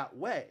think that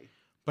way.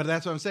 But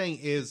that's what I'm saying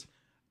is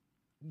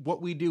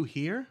what we do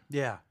here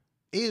Yeah.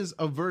 is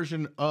a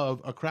version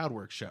of a crowd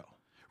work show.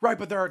 Right,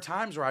 but there are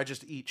times where I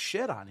just eat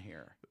shit on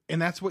here.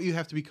 And that's what you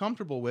have to be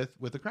comfortable with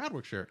a crowd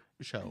work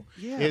show.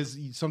 Yeah. Is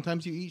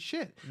sometimes you eat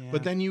shit, Yeah.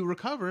 but then you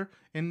recover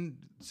and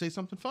say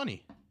something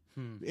funny.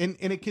 And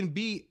it can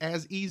be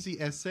as easy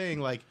as saying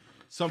like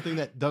something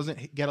that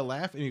doesn't get a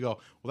laugh, and you go,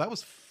 well, that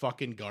was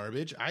fucking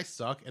garbage. I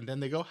suck. And then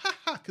they go, ha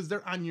ha, because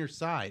they're on your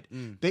side.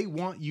 They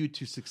want you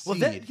to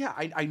succeed. Well,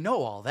 I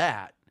know all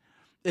that.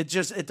 It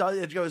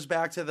goes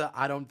back to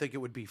I don't think it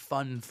would be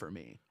fun for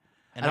me.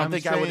 And I don't I'm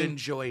think I would saying-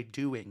 enjoy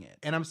doing it.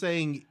 And I'm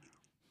saying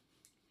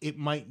it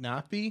might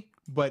not be,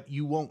 but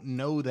you won't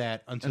know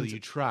that until you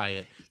try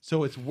it.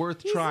 So it's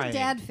worth He's trying. a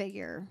dad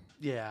figure.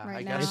 Yeah, Right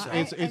I now. guess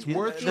so. It's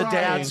worth The trying.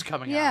 dad's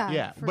coming Yeah. out.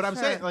 Yeah, for but I'm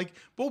saying sure. like,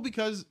 well,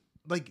 because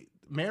like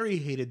Mary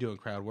hated doing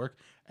crowd work,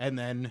 and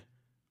then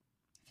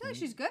I feel like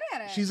she's good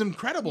at it. she's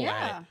incredible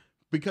at Yeah. it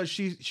because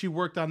she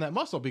worked on that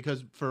muscle,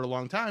 because for a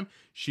long time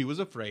she was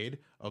afraid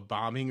of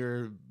bombing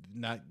or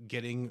not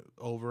getting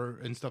over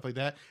and stuff like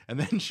that, and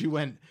then she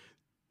went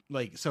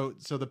like so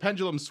the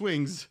pendulum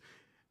swings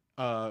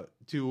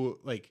to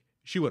like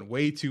she went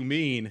way too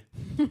mean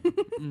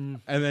and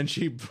then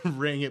she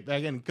rang it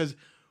back in, because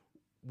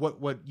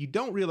what you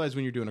don't realize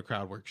when you're doing a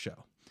crowd work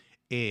show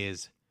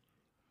is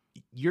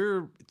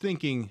you're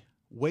thinking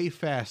way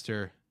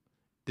faster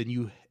than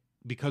you,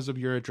 because of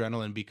your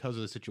adrenaline, because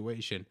of the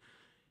situation,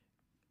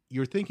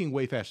 you're thinking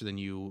way faster than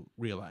you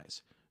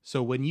realize.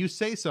 So when you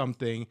say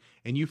something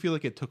and you feel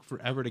like it took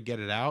forever to get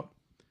it out,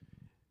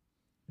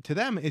 to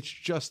them, it's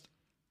just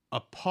a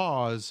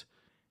pause.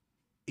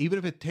 Even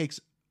if it takes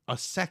a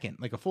second,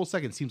 like a full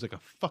second seems like a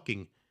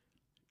fucking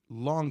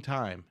long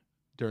time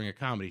during a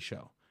comedy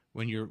show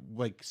when you're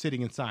like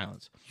sitting in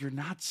silence. You're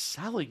not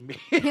selling me.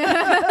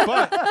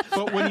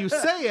 But when you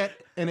say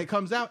it and it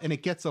comes out and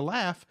it gets a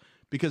laugh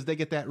because they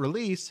get that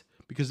release,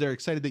 because they're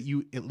excited that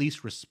you at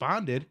least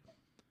responded,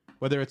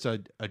 whether it's a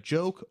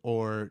joke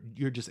or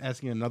you're just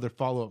asking another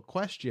follow-up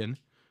question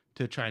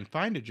to try and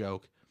find a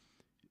joke,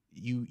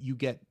 you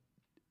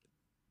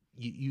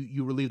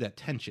relieve that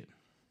tension.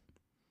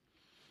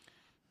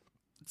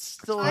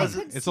 Still I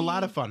doesn't. could It's a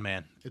lot of see- fun,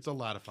 man. It's a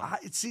lot of fun.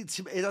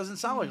 It doesn't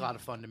sound like a lot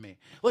of fun to me.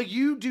 Like,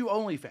 you do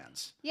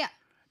OnlyFans, Yeah.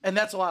 and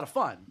that's a lot of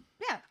fun.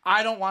 Yeah.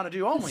 I don't want to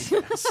do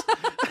OnlyFans.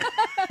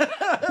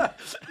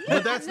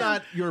 But that's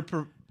not your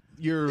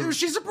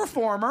She's a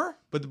performer.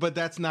 but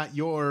that's not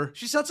your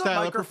She sets up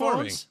style of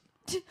performing. microphones.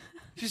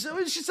 She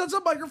sets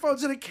up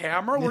microphones and a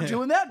camera. We're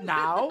doing that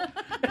now.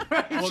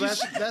 Well,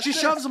 that's she it.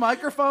 shoves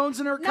microphones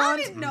in her No, I cunt.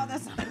 didn't know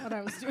that's not what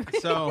I was doing.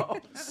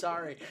 So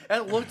Sorry,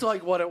 it looked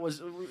like what it was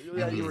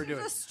that you were doing.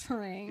 A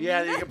string.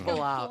 Yeah, that you can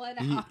pull out. Pull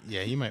it you, out.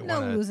 yeah, you might No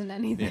want to losing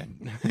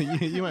anything. Yeah,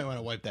 you might want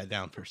to wipe that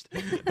down first.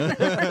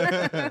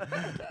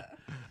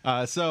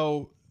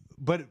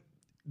 But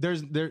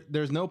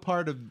there's no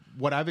part of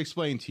what I've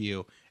explained to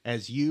you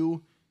as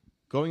you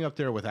going up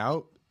there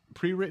without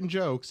pre-written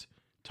jokes,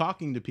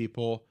 talking to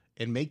people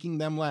and making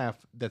them laugh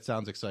that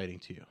sounds exciting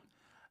to you.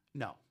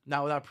 No,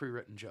 not without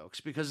pre-written jokes.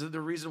 Because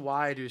the reason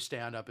why I do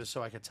stand-up is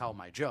so I can tell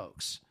my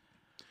jokes.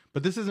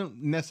 But this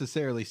isn't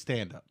necessarily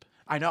stand-up.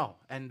 I know,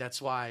 and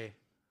that's why.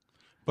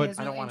 But There's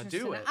I don't no wanna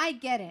interest do in it. I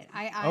get it.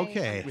 I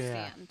Okay.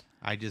 understand.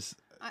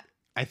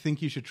 I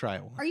think you should try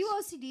it once. Are you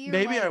OCD? Or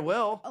Maybe like I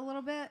will. a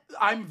little bit.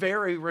 I'm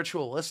very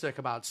ritualistic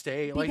about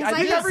staying. Like, Because I I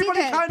think can see everybody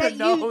that- kind that of you-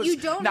 knows you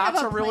don't not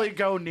have to a really plan.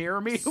 go near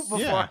me before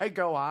Yeah. I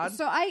go on.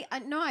 So I Yeah.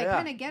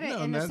 kind of get it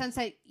No, in the that- sense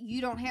that you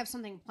don't have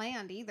something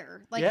planned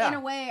either. Like Yeah. in a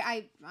way,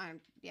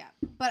 yeah.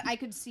 But I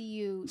could see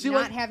you See,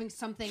 not like, having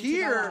something to go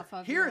Here, off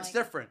of. here You're it's like,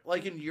 different.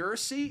 Like in your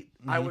seat,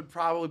 I would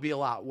probably be a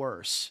lot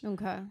worse.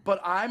 Okay.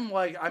 But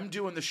I'm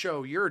doing the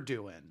show you're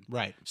doing.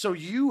 Right. So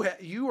you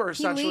are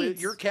essentially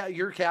leads. you're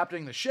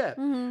captaining the ship.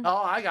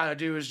 All I gotta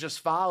do is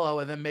just follow,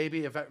 and then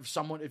maybe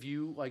if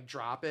you like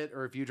drop it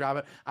or if you drop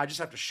it, I just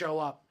have to show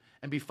up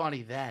and be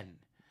funny then.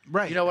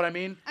 Right. You know what I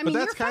mean? I mean,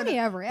 you're funny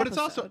kinda- every But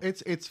episode. it's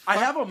also it's I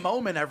fun- have a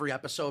moment every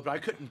episode, but I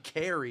couldn't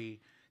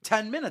carry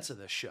 10 minutes of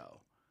this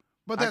show.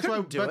 But I that's why.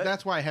 couldn't do But it.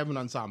 that's why I have an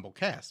ensemble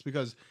cast,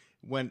 because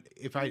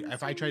if I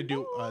try to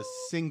do a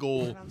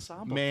single An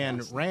ensemble man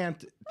cast.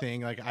 rant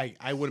thing, like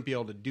I wouldn't be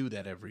able to do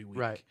that every week.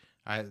 Right.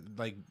 I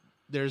like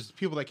there's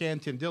people that can.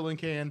 Tim Dillon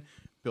can.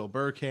 Bill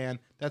Burr can.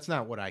 That's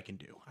not what I can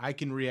do. I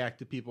can react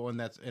to people,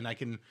 and I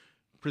can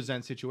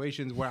present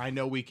situations where I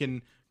know we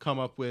can come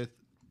up with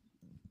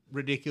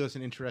ridiculous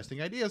and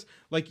interesting ideas.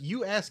 Like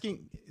you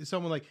asking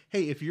someone like,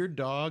 hey, if your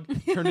dog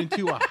turned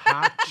into a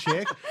hot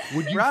chick,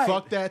 would you Right.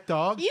 fuck that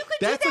dog? You could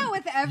do that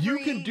with You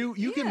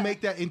every- can yeah.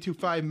 make that into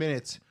 5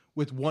 minutes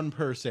with one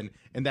person,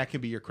 and that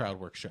can be your crowd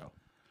work show.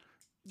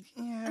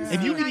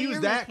 And you Now can use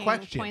you're that making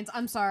question. Points.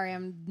 I'm sorry,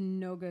 I'm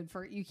no good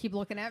for it. You keep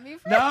looking at me.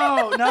 For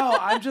No,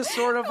 I'm just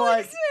sort of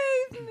like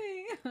Save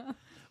me.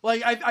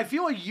 I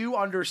feel like you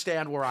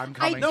understand where I'm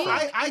coming No, from.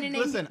 I in an-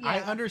 listen. I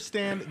yeah.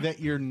 understand that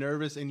you're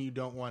nervous and you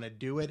don't want to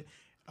do it,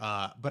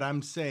 but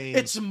I'm saying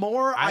It's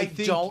more I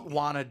think- don't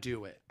want to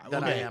do it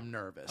than I Okay. am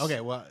nervous.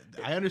 Okay, well,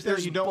 I understand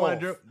There's you don't want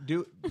to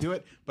both. do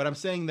it, but I'm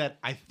saying that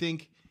I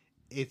think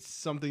it's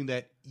something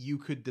that you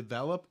could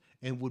develop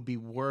and would be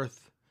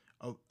worth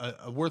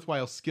a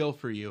worthwhile skill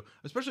for you,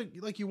 especially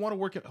like you want to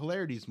work at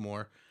Hilarities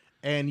more,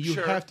 and you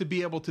Sure. have to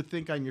be able to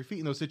think on your feet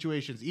in those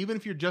situations. Even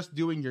if you're just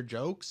doing your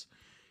jokes,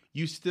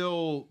 you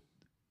still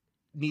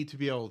need to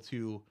be able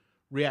to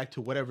react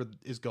to whatever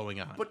is going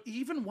on. But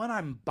even when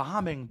I'm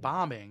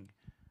bombing,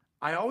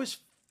 I always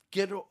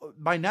get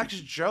my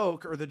next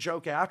joke or the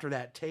joke after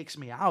that takes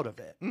me out of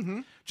it.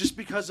 Just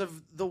because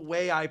of the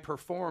way I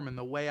perform and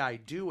the way I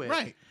do it.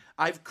 Right.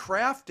 I've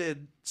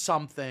crafted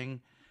something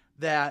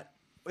that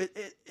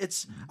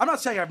it's, I'm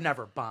not saying I've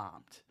never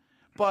bombed,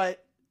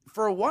 but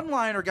for a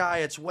one-liner guy,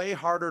 it's way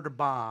harder to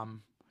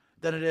bomb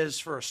than it is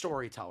for a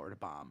storyteller to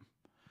bomb.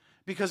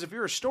 Because if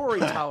you're a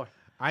storyteller,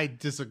 I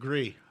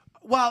disagree.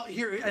 well,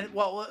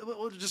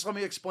 just let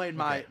me explain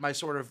my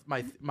sort of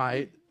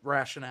my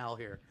rationale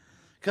here.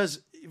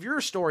 Because if you're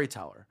a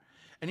storyteller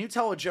and you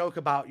tell a joke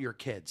about your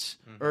kids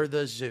or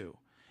the zoo,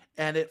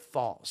 and it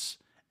falls,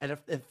 and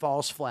if it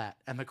falls flat,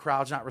 and the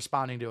crowd's not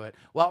responding to it,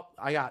 well,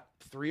 I got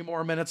 3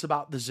 more minutes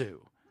about the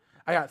zoo.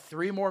 I got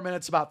 3 more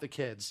minutes about the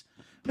kids.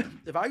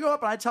 If I go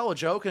up and I tell a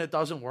joke and it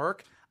doesn't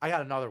work, I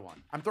got another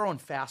one. I'm throwing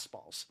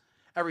fastballs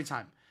every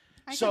time.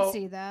 I can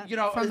see that. You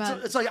know, from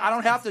it's like I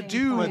don't have to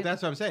do. But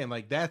that's what I'm saying.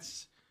 Like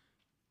that's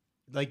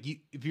like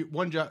if you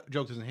one joke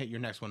doesn't hit, your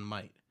next one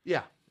might.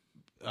 Yeah.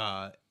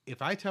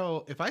 If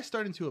I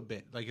start into a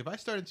bit, like if I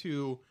start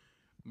into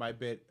my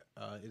bit,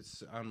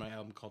 it's on my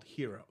album called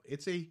Hero.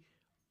 It's a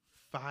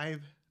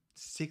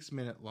 5-6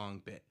 minute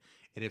long bit,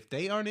 and if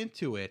they aren't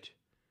into it,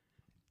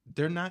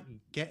 they're not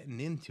getting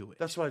into it.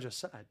 That's what I just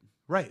said.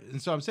 Right,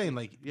 and so I'm saying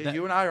like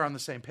You and I are on the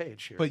same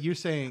page here. But you're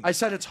saying I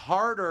said it's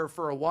harder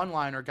for a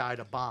one-liner guy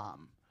to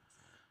bomb.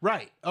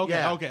 right? Okay,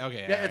 Yeah. okay.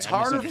 Yeah, it's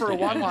harder for a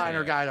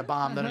one-liner guy to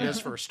bomb than it is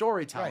for a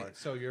storyteller. Right,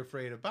 so you're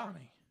afraid of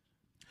bombing.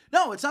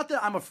 No, it's not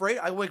that I'm afraid.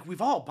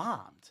 We've all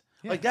bombed.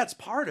 Yeah. Like that's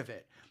part of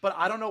it. But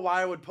I don't know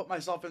why I would put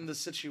myself in this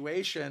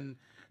situation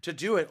to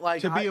do it.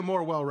 Like To be a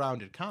more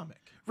well-rounded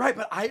comic. right,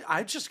 but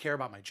I just care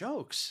about my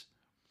jokes.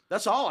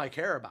 That's all I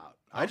care about.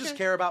 I just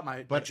care about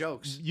my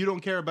jokes. You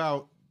don't care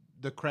about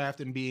the craft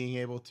and being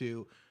able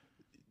to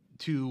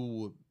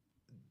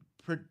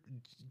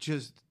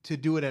just to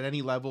do it at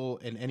any level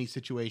in any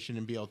situation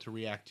and be able to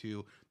react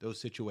to those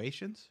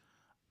situations.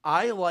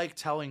 I like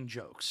telling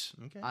jokes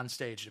Okay. on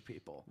stage to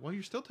people. Well,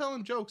 you're still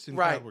telling jokes in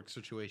Right. crowd work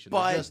situations.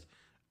 But They're just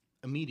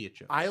immediate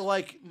jokes. I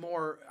like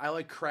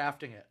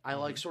crafting it. I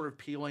like sort of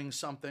peeling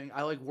something.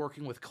 I like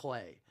working with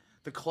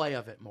the clay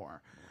of it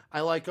more. I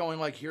like going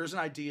like, here's an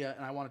idea,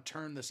 and I want to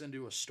turn this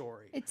into a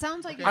story. It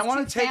sounds like it's I want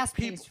too to take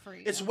fast-paced people. for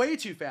you. It's way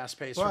too fast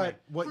paced for me. But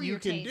what For you your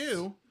can taste.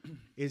 do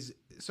is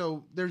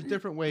so there's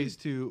different ways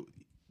to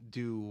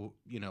do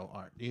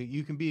art.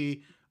 You can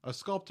be a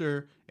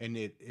sculptor and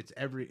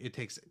it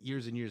takes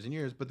years and years and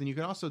years, but then you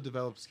can also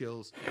develop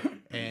skills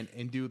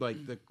and do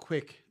like the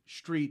quick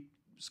street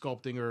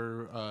sculpting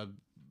or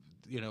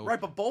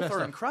Right, but both that are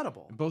stuff.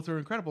 incredible. Both are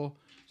incredible.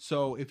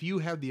 So if you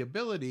have the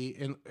ability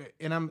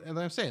and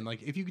I'm saying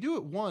like if you do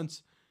it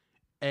once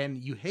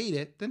and you hate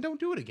it, then don't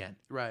do it again.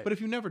 Right. But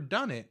if you've never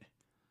done it,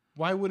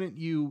 why wouldn't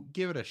you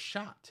give it a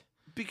shot?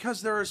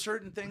 Because there are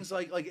certain things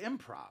like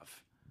improv.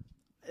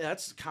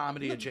 That's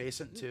comedy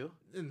adjacent too.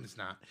 And it's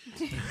not.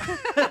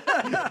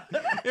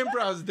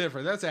 Improv is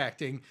different. That's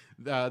acting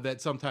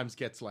that sometimes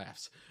gets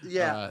laughs.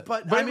 Yeah,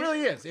 but it I mean-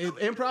 really is.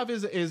 Improv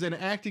is an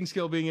acting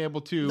skill, being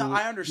able to. No,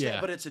 I understand,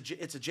 yeah. but it's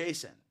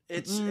adjacent.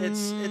 It's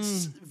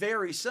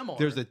very similar.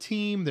 There's a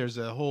team. There's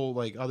a whole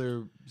like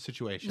other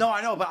situation. No,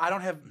 I know, but I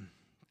don't have.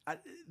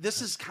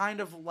 This is kind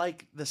of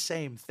like the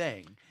same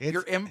thing.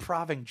 You're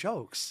improving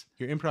jokes.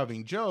 You're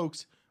improving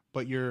jokes,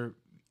 but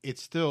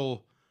it's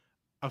still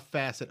a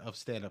facet of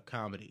stand-up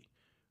comedy.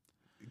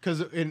 Because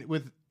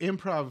with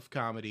improv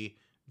comedy,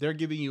 they're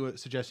giving you a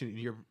suggestion.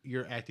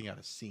 You're acting out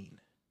a scene.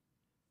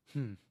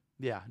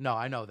 Yeah, no,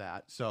 I know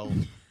that. So,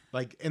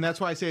 like, and that's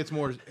why I say it's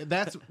more.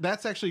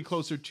 That's actually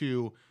closer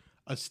to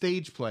a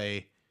stage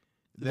play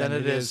Than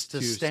it is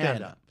to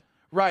stand up.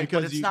 Right,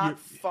 Because but it's not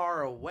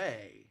far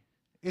away.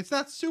 It's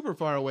not super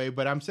far away,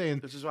 but I'm saying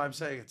This is why I'm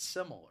saying it's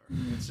similar.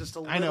 It's just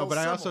a little I know, but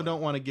I also similar.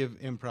 don't want to give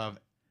improv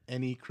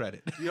any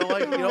credit. You don't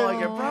like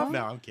improv?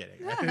 No, I'm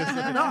kidding. No,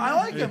 I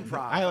like improv.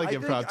 I like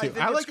improv too.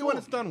 I like it when cool.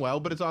 it's done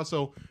well, but it's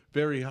also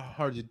very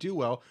hard to do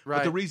well.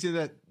 But the Right. reason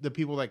that the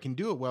people that can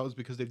do it well is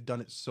because they've done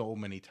it so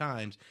many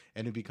times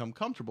and have become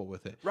comfortable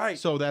with it. Right.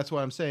 So that's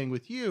why I'm saying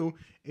with you,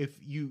 if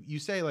you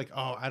say like,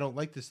 oh, I don't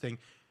like this thing,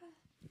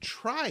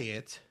 try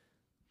it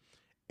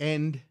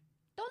and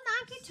Don't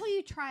knock it till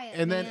you try it.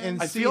 And then- man.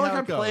 and I see feel like how it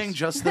I'm goes. playing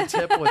just the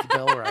tip with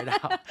Bill right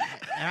now.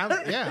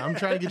 I'm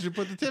trying to get you to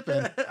put the tip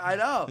in. I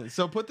know.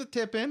 So put the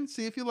tip in,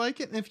 see if you like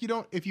it, and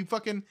if you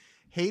fucking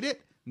hate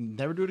it,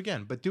 never do it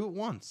again. But do it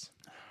once.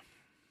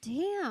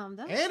 Damn.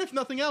 That's... And if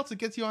nothing else, it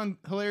gets you on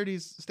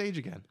Hilarity's stage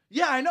again.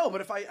 Yeah, I know,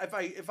 but if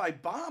I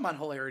bomb on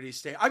Hilarity's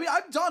stage, I mean,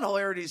 I've done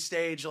Hilarity's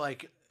stage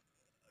like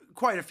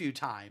quite a few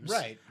times.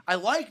 Right. I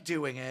like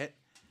doing it,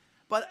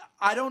 but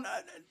I don't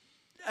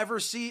ever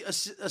see a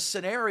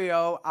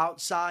scenario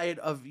outside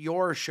of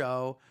your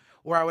show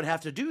where I would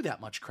have to do that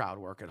much crowd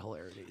work at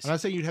Hilarity's. I'm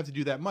not saying you'd have to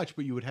do that much,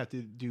 but you would have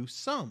to do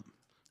some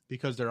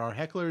because there are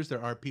hecklers,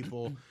 there are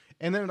people,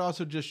 and then it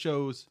also just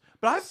shows.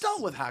 But I've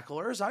dealt with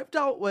hecklers. I've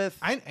dealt with.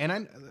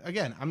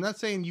 Again, I'm not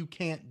saying you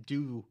can't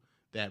do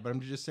that, but I'm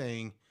just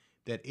saying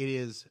that it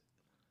is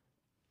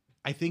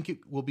I think it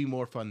will be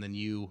more fun than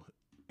you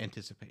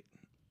anticipate.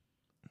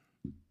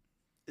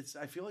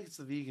 I feel like it's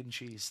the vegan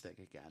cheese thing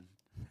again.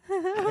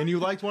 And you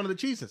liked one of the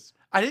cheeses.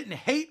 I didn't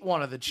hate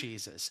one of the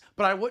cheeses,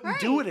 but I wouldn't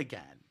do it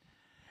again.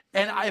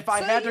 And if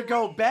I had to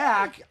go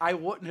back, I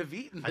wouldn't have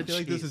eaten the I feel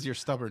like cheese. this is your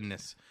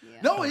stubbornness.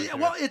 Yeah. No,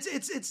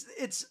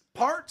 it's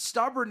part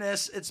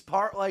stubbornness. It's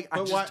part like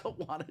I just don't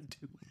want to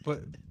do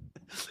it.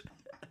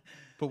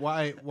 But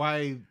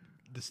why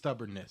the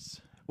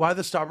stubbornness? Why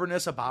the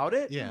stubbornness about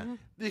it? Yeah.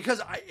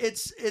 Because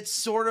it's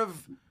sort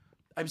of,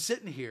 I'm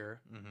sitting here,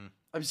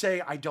 I'm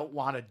saying I don't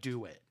want to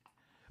do it,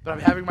 but I'm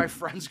having my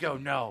friends go,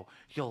 no,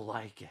 you'll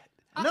like it.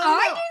 No,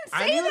 I didn't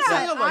say didn't that. say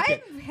I like I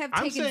it. have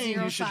I'm taken saying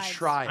zero You should sides.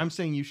 try it. I'm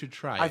saying you should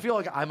try it. I feel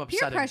like I'm Peer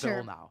upsetting pressure,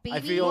 Bill now. baby. I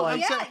feel like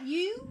yeah,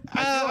 you.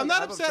 I'm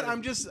not I'm upset. upset.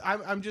 I'm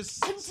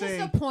just I'm saying.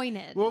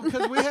 disappointed. Well,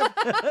 because we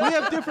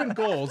have different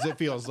goals. It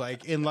feels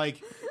like, and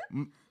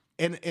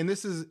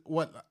this is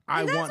what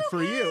I want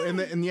for you.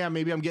 And yeah,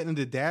 maybe I'm getting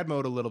into dad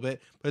mode a little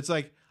bit, but it's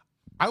like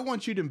I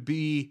want you to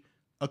be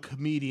a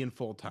comedian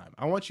full time.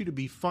 I want you to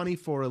be funny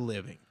for a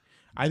living.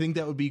 I think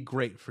that would be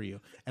great for you.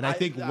 And I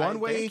think one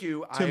way thank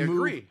you. to I move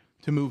agree.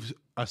 to move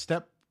a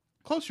step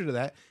closer to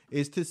that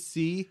is to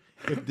see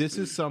if this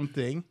is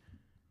something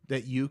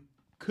that you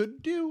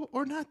could do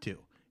or not do.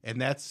 And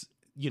that's,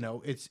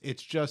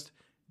 it's just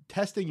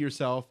testing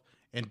yourself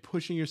and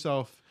pushing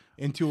yourself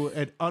into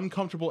an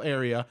uncomfortable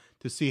area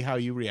to see how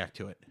you react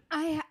to it.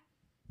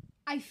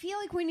 I feel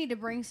like we need to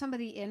bring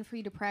somebody in for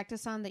you to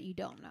practice on that you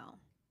don't know.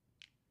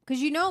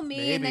 Because you know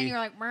me, and then Maybe. you're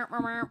like, "Mer, mer,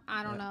 mer."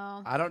 I don't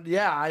know. I don't.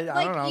 Yeah, I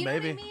Like, don't know. you know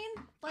Maybe. what I mean?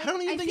 Like, I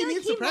don't even think he feel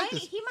needs like to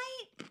practice. He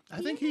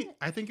might.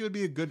 I think it would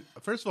be a good,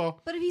 first of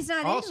all, But if he's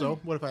not also, in,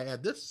 what if I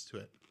add this to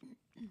it?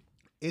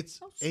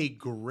 It's a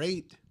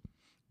great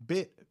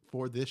bit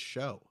for this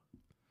show.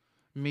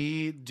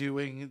 Me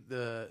doing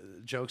the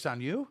jokes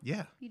on you.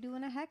 Yeah. you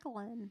doing a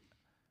heckling.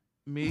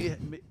 Me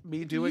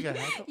doing a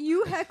heckle.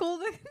 You heckle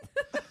the.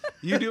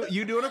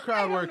 You doing a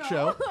crowd work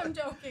show I'm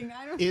joking.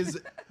 I don't.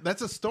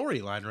 that's a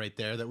storyline right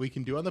there that we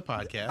can do on the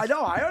podcast. I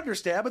know, I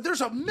understand, but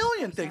there's a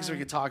million things we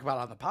could talk about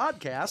on the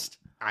podcast.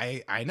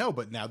 I know,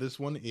 but now this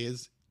one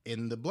is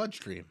in the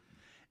bloodstream.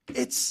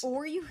 It's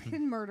Or you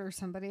can murder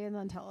somebody and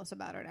then tell us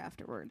about it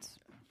afterwards.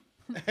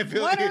 I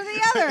feel One like or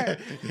the other.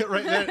 Yeah,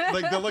 right there,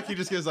 like the look he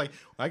just gives, like,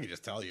 well, I can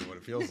just tell you what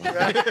it feels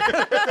like.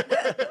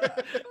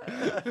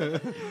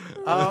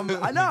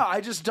 I know, I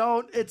just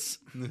don't. It's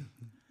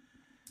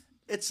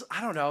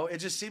I don't know. It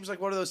just seems like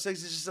one of those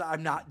things. It's just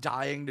I'm not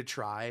dying to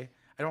try.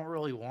 I don't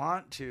really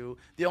want to.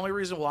 The only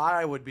reason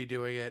why I would be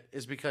doing it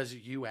is because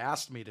you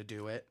asked me to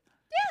do it.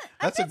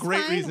 That's a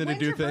great fine. reason to When's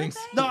do your things.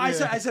 birthday? No, I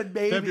said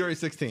maybe. February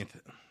 16th.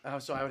 Oh,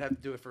 so I would have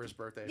to do it for his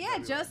birthday. in Yeah,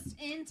 February. just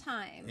in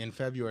time. In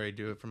February,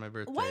 do it for my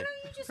birthday. Why don't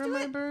you just for do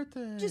my it?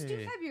 birthday? Just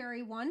do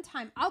February one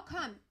time. I'll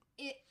come.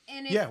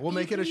 Yeah, we'll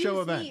make it a show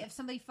use event. me if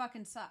somebody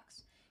fucking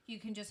sucks. You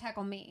can just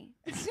heckle me.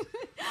 I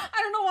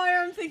don't know why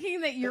I'm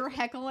thinking that you're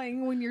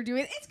heckling when you're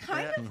doing it. It's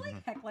kind of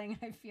like heckling,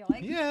 I feel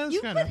like. Yeah, it's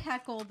you kinda. could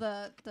heckle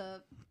the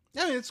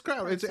Yeah, it's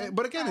crowd. person.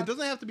 But again, it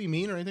doesn't have to be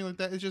mean or anything like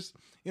that. It's just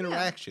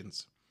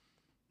interactions.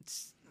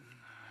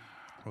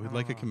 We'd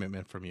like a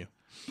commitment from you.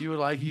 You would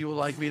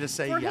like me to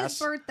say for yes. his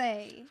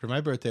birthday. For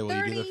my birthday, will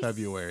you do the 30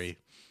 February?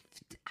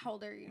 How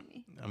old are you and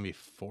me? I'll be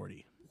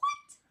 40.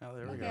 Oh,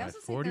 there we Okay, go. I was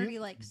gonna say 30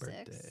 like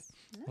birthday. 6.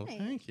 Well, Nice.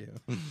 thank you.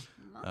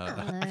 I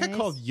Nice. got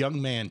called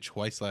young man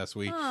twice last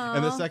week.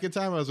 And the Aw. second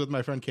time I was with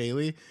my friend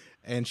Kaylee,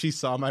 and she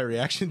saw my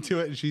reaction to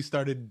it, and she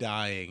started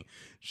dying.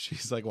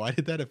 She's like, why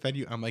did that offend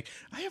you? I'm like,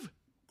 I have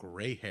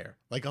gray hair.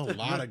 Like, a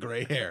lot of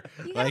gray hair.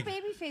 You got Like, a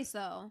baby face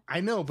though.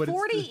 I know, but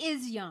 40 it's,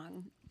 is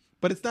young.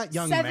 but it's not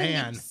young 70,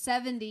 man.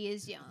 70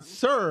 is young.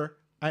 Sir,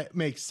 it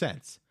makes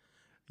sense.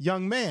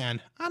 Young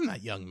man, I'm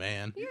not young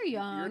man. You're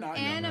young. You're not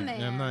and young a man.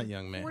 man. I'm not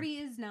young man. 40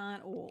 is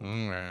not old.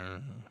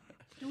 Mm.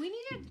 Do we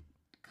need to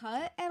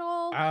cut at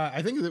all?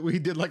 I think that we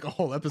did like a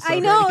whole episode I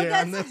know. right here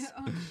on That's, this,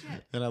 oh,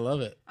 shit. and I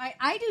love it.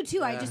 I do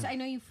too. I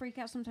know you freak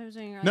out sometimes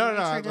when you're like, No, make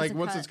sure it like doesn't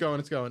once cut. it's going,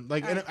 it's going.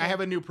 Like, and Alright, I have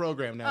a new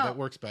program now Oh, that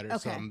works better, so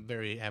okay. I'm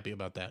very happy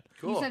about that.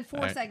 Cool. You said 4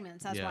 Alright.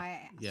 segments. That's yeah. why I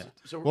asked. Yeah.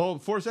 So- Well,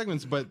 4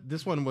 segments, but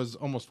this one was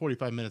almost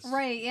 45 minutes.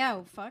 Right. Yeah.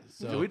 Oh, fuck.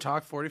 Did we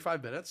talk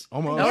 45 minutes?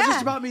 Almost. That was Yeah.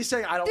 just about me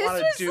saying I don't This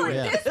want was to do like,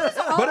 it. this was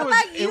all But it was-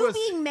 about it you was-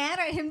 being mad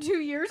at him 2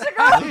 years ago.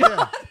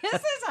 Yeah.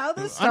 This is how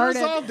this started.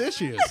 Unresolved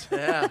issues.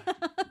 Yeah.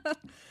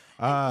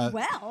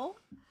 Well,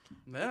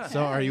 Yeah.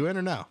 So, are you in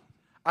or no?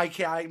 I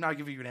can't. I'm not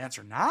giving you an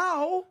answer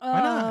now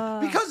Why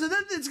not? because then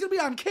it's going to be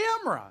on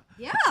camera.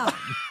 yeah.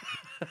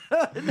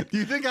 Do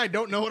you think I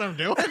don't know what I'm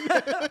doing?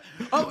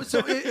 Oh,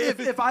 so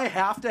if I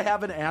have to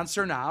have an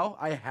answer now,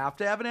 I have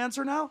to have an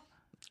answer now.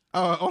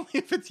 Only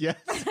if it's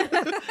yes.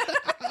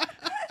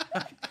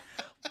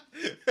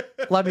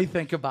 Let me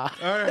think about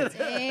it. All right.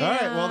 Damn. All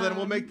right. Well, then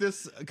we'll make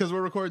this because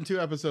we're recording 2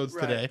 episodes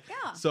Right. today.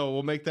 Yeah. So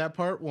we'll make that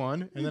part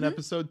 1, and then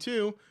episode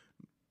 2.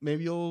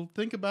 Maybe you'll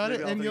think about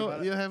Maybe it, I'll and think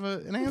about it. you'll have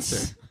an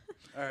answer.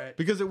 All right.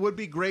 Because it would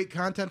be great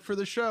content for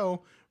the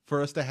show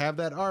for us to have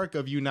that arc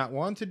of you not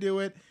wanting to do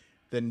it,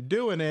 then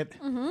doing it,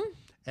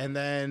 and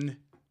then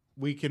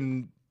we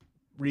can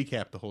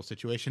recap the whole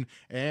situation,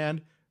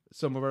 and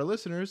some of our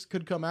listeners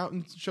could come out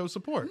and show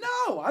support.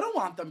 No, I don't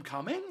want them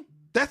coming.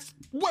 That's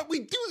what we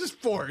do this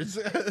for. No,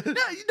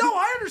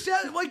 I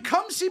understand. Like,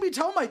 come see me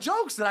tell my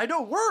jokes that I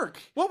don't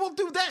work. Well, we'll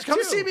do that Come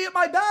too. see me at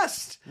my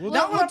best.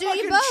 Not when we'll I'm do you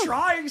fucking both.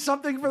 trying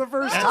something for the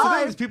first That's the thing,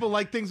 time. is people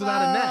like things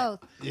without a net.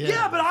 Both.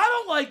 Yeah, but I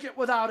don't like it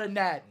without a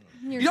net.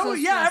 You're You know, so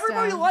yeah, stressed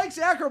everybody out. likes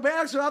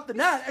acrobatics without the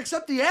net,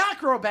 except the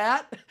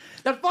acrobat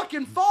that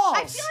fucking falls.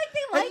 I feel like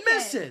they like and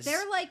misses. it.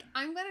 They're like,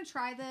 I'm gonna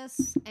try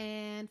this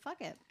and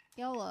fuck it,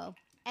 YOLO,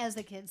 as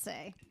the kids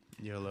say.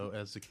 YOLO,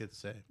 as the kids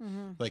say.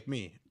 Like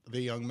me, the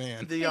young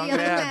man. the young Young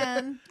man.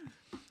 man.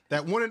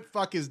 That wouldn't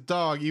fuck his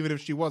dog even if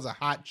she was a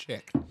hot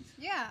chick.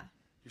 Yeah.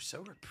 You're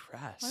so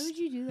repressed. Why would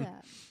you do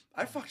that?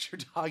 I fucked your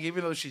dog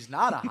even though she's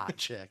not a hot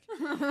chick.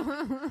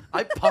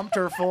 I pumped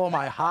her full of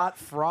my hot,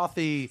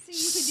 frothy. See,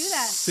 you could do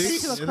that. See,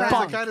 to a and crowd.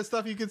 that's the kind of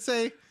stuff you could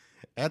say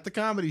at the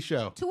comedy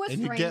show. To a and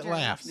stranger. you get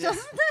laughs.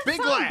 Doesn't that Big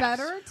sound laughs.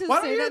 better to Why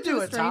don't say you that do to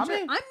a it, stranger?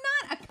 Tommy? I'm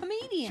not a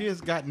comedian. She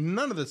has got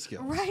none of the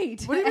skills.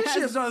 Right. What do you mean she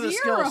has none of the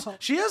Zero. skills?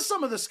 She has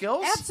some of the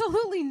skills.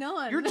 Absolutely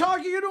none. You're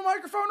talking into a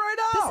microphone right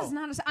now. This is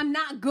not. I'm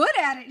not good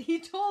at it. He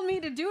told me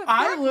to do it.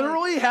 I correctly.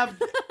 literally have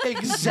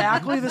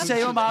exactly the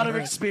same amount of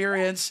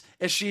experience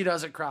as she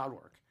does at crowd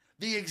work.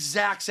 The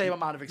exact same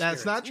amount of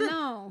experience. That's not true.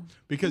 No.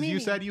 Because you Maybe.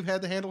 said you've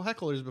had to handle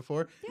hecklers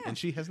before, Yeah. and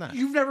she has not.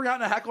 You've never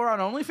gotten a heckler on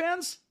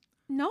OnlyFans?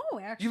 No,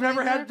 actually. You've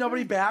never had not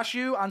nobody good. bash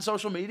you on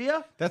social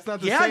media? That's not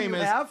the Yeah, same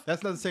you as have.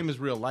 that's not the same as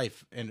real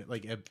life and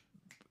like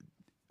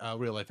a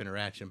real life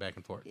interaction back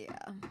and forth. Yeah.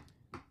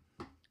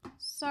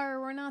 Sorry,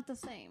 we're not the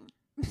same.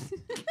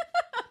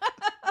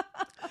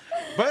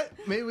 But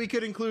maybe we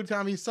could include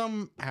Tommy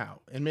somehow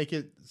and make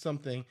it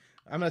something.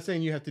 I'm not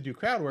saying you have to do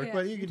crowd work, Yeah.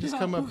 but you could just No.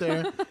 come up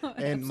there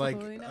and like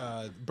Absolutely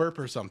not. burp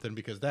or something,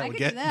 because that I would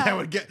could do get that.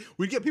 would get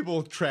we'd get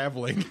people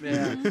traveling.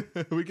 Yeah.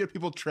 We get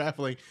people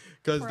traveling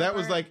because For that a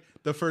was burp. like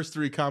the first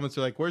 3 comments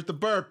are like, "Where's the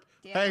burp?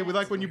 Yeah. Hey, we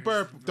like when you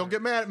burp. Don't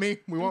get mad at me.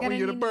 We I'm want gonna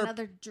you to need burp."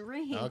 another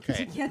drink. Okay.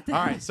 To get All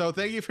that. right. So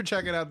thank you for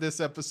checking out this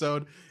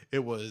episode.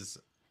 It was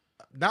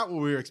not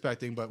what we were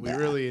expecting, but we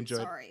really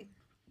enjoyed. Sorry.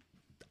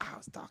 I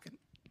was talking.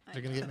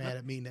 They're gonna get mad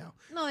at me now.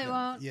 No, they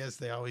won't. Yes,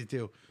 they always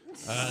do.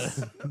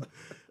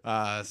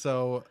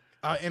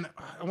 And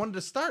I wanted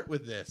to start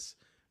with this,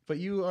 but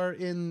you are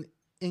in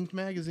Ink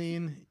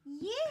Magazine.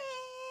 Yeah.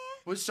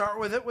 We'll start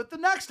with it with the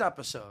next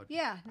episode.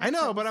 Yeah. I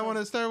know, next but I episode. want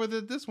to start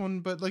with this one.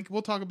 But like,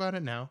 we'll talk about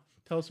it now.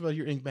 Tell us about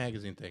your Ink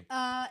Magazine thing.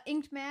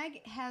 Inked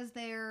Mag has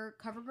their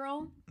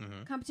CoverGirl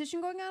Mm-hmm. competition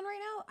going on right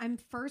now. I'm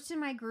first in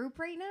my group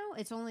right now.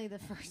 It's only the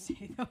first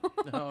day though.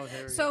 Oh,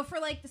 there we So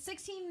for like the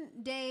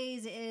 16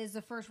 days is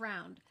the first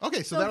round.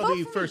 Okay, so So that'll vote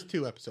be for first me.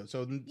 2 episodes.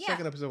 So the Yeah.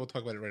 second episode, we'll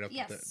talk about it right after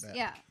Yes, that.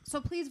 yeah. So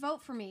please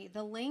vote for me.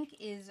 The link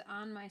is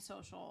on my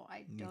social.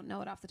 I don't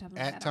know it off the top of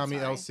my head. At I'm Tommy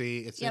sorry.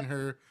 LC, it's Yep. in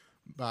her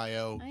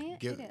bio.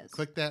 It is.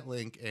 Click that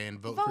link and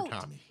vote Vote. for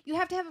Tommy. You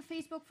have to have a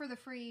Facebook for the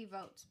free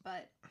votes,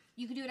 but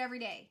you can do it every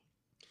day.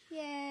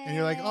 Yay! And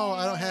you're like, oh,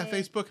 I don't have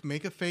Facebook.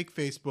 Make a fake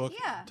Facebook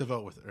Yeah. to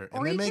vote with her, and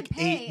Or then you make could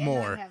pay 8 and not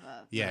more. have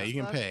a Yeah, you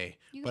can Facebook. pay,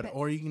 You can but pay.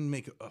 or you can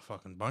make a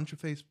fucking bunch of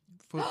fake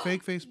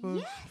Facebooks.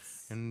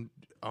 Yes. And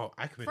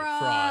I committed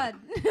Fraud.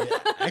 fraud. Yeah,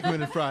 I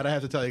committed fraud. I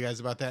have to tell you guys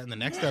about that in the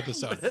next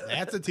episode.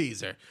 That's a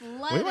teaser.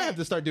 Love We might it. have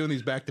to start doing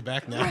these back to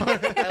back now. I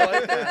like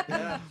that.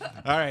 Yeah.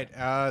 All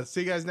right.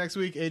 See you guys next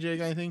week. AJ,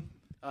 got anything?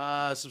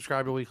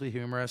 Subscribe to Weekly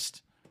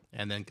Humorist.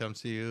 And then come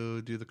see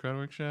you do the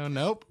Crowdwork show?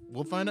 Nope.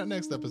 We'll find out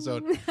next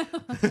episode.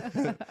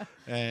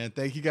 And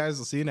thank you guys.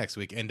 We'll see you next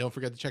week. And don't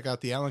forget to check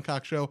out the Alan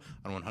Cox Show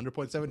on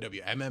 100.7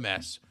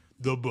 WMMS,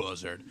 The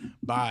Buzzard.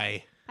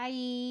 Bye.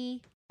 Bye.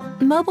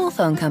 Mobile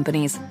phone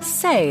companies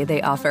say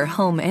they offer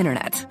home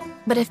internet.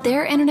 But if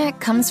their internet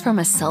comes from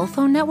a cell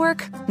phone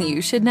network,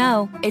 you should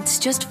know. It's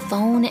just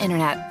phone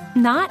internet,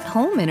 not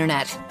home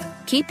internet.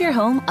 Keep your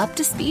home up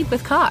to speed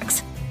with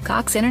Cox.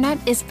 Cox internet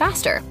is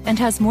faster and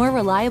has more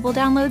reliable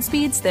download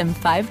speeds than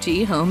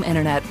 5G home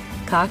internet.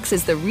 Cox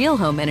is the real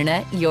home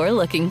internet you're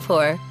looking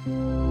for.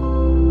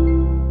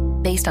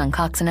 Based on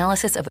Cox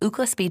analysis of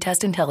Ookla speed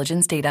test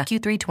intelligence data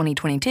Q3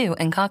 2022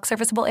 and Cox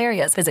serviceable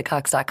areas, visit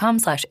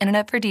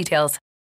cox.com/internet for details.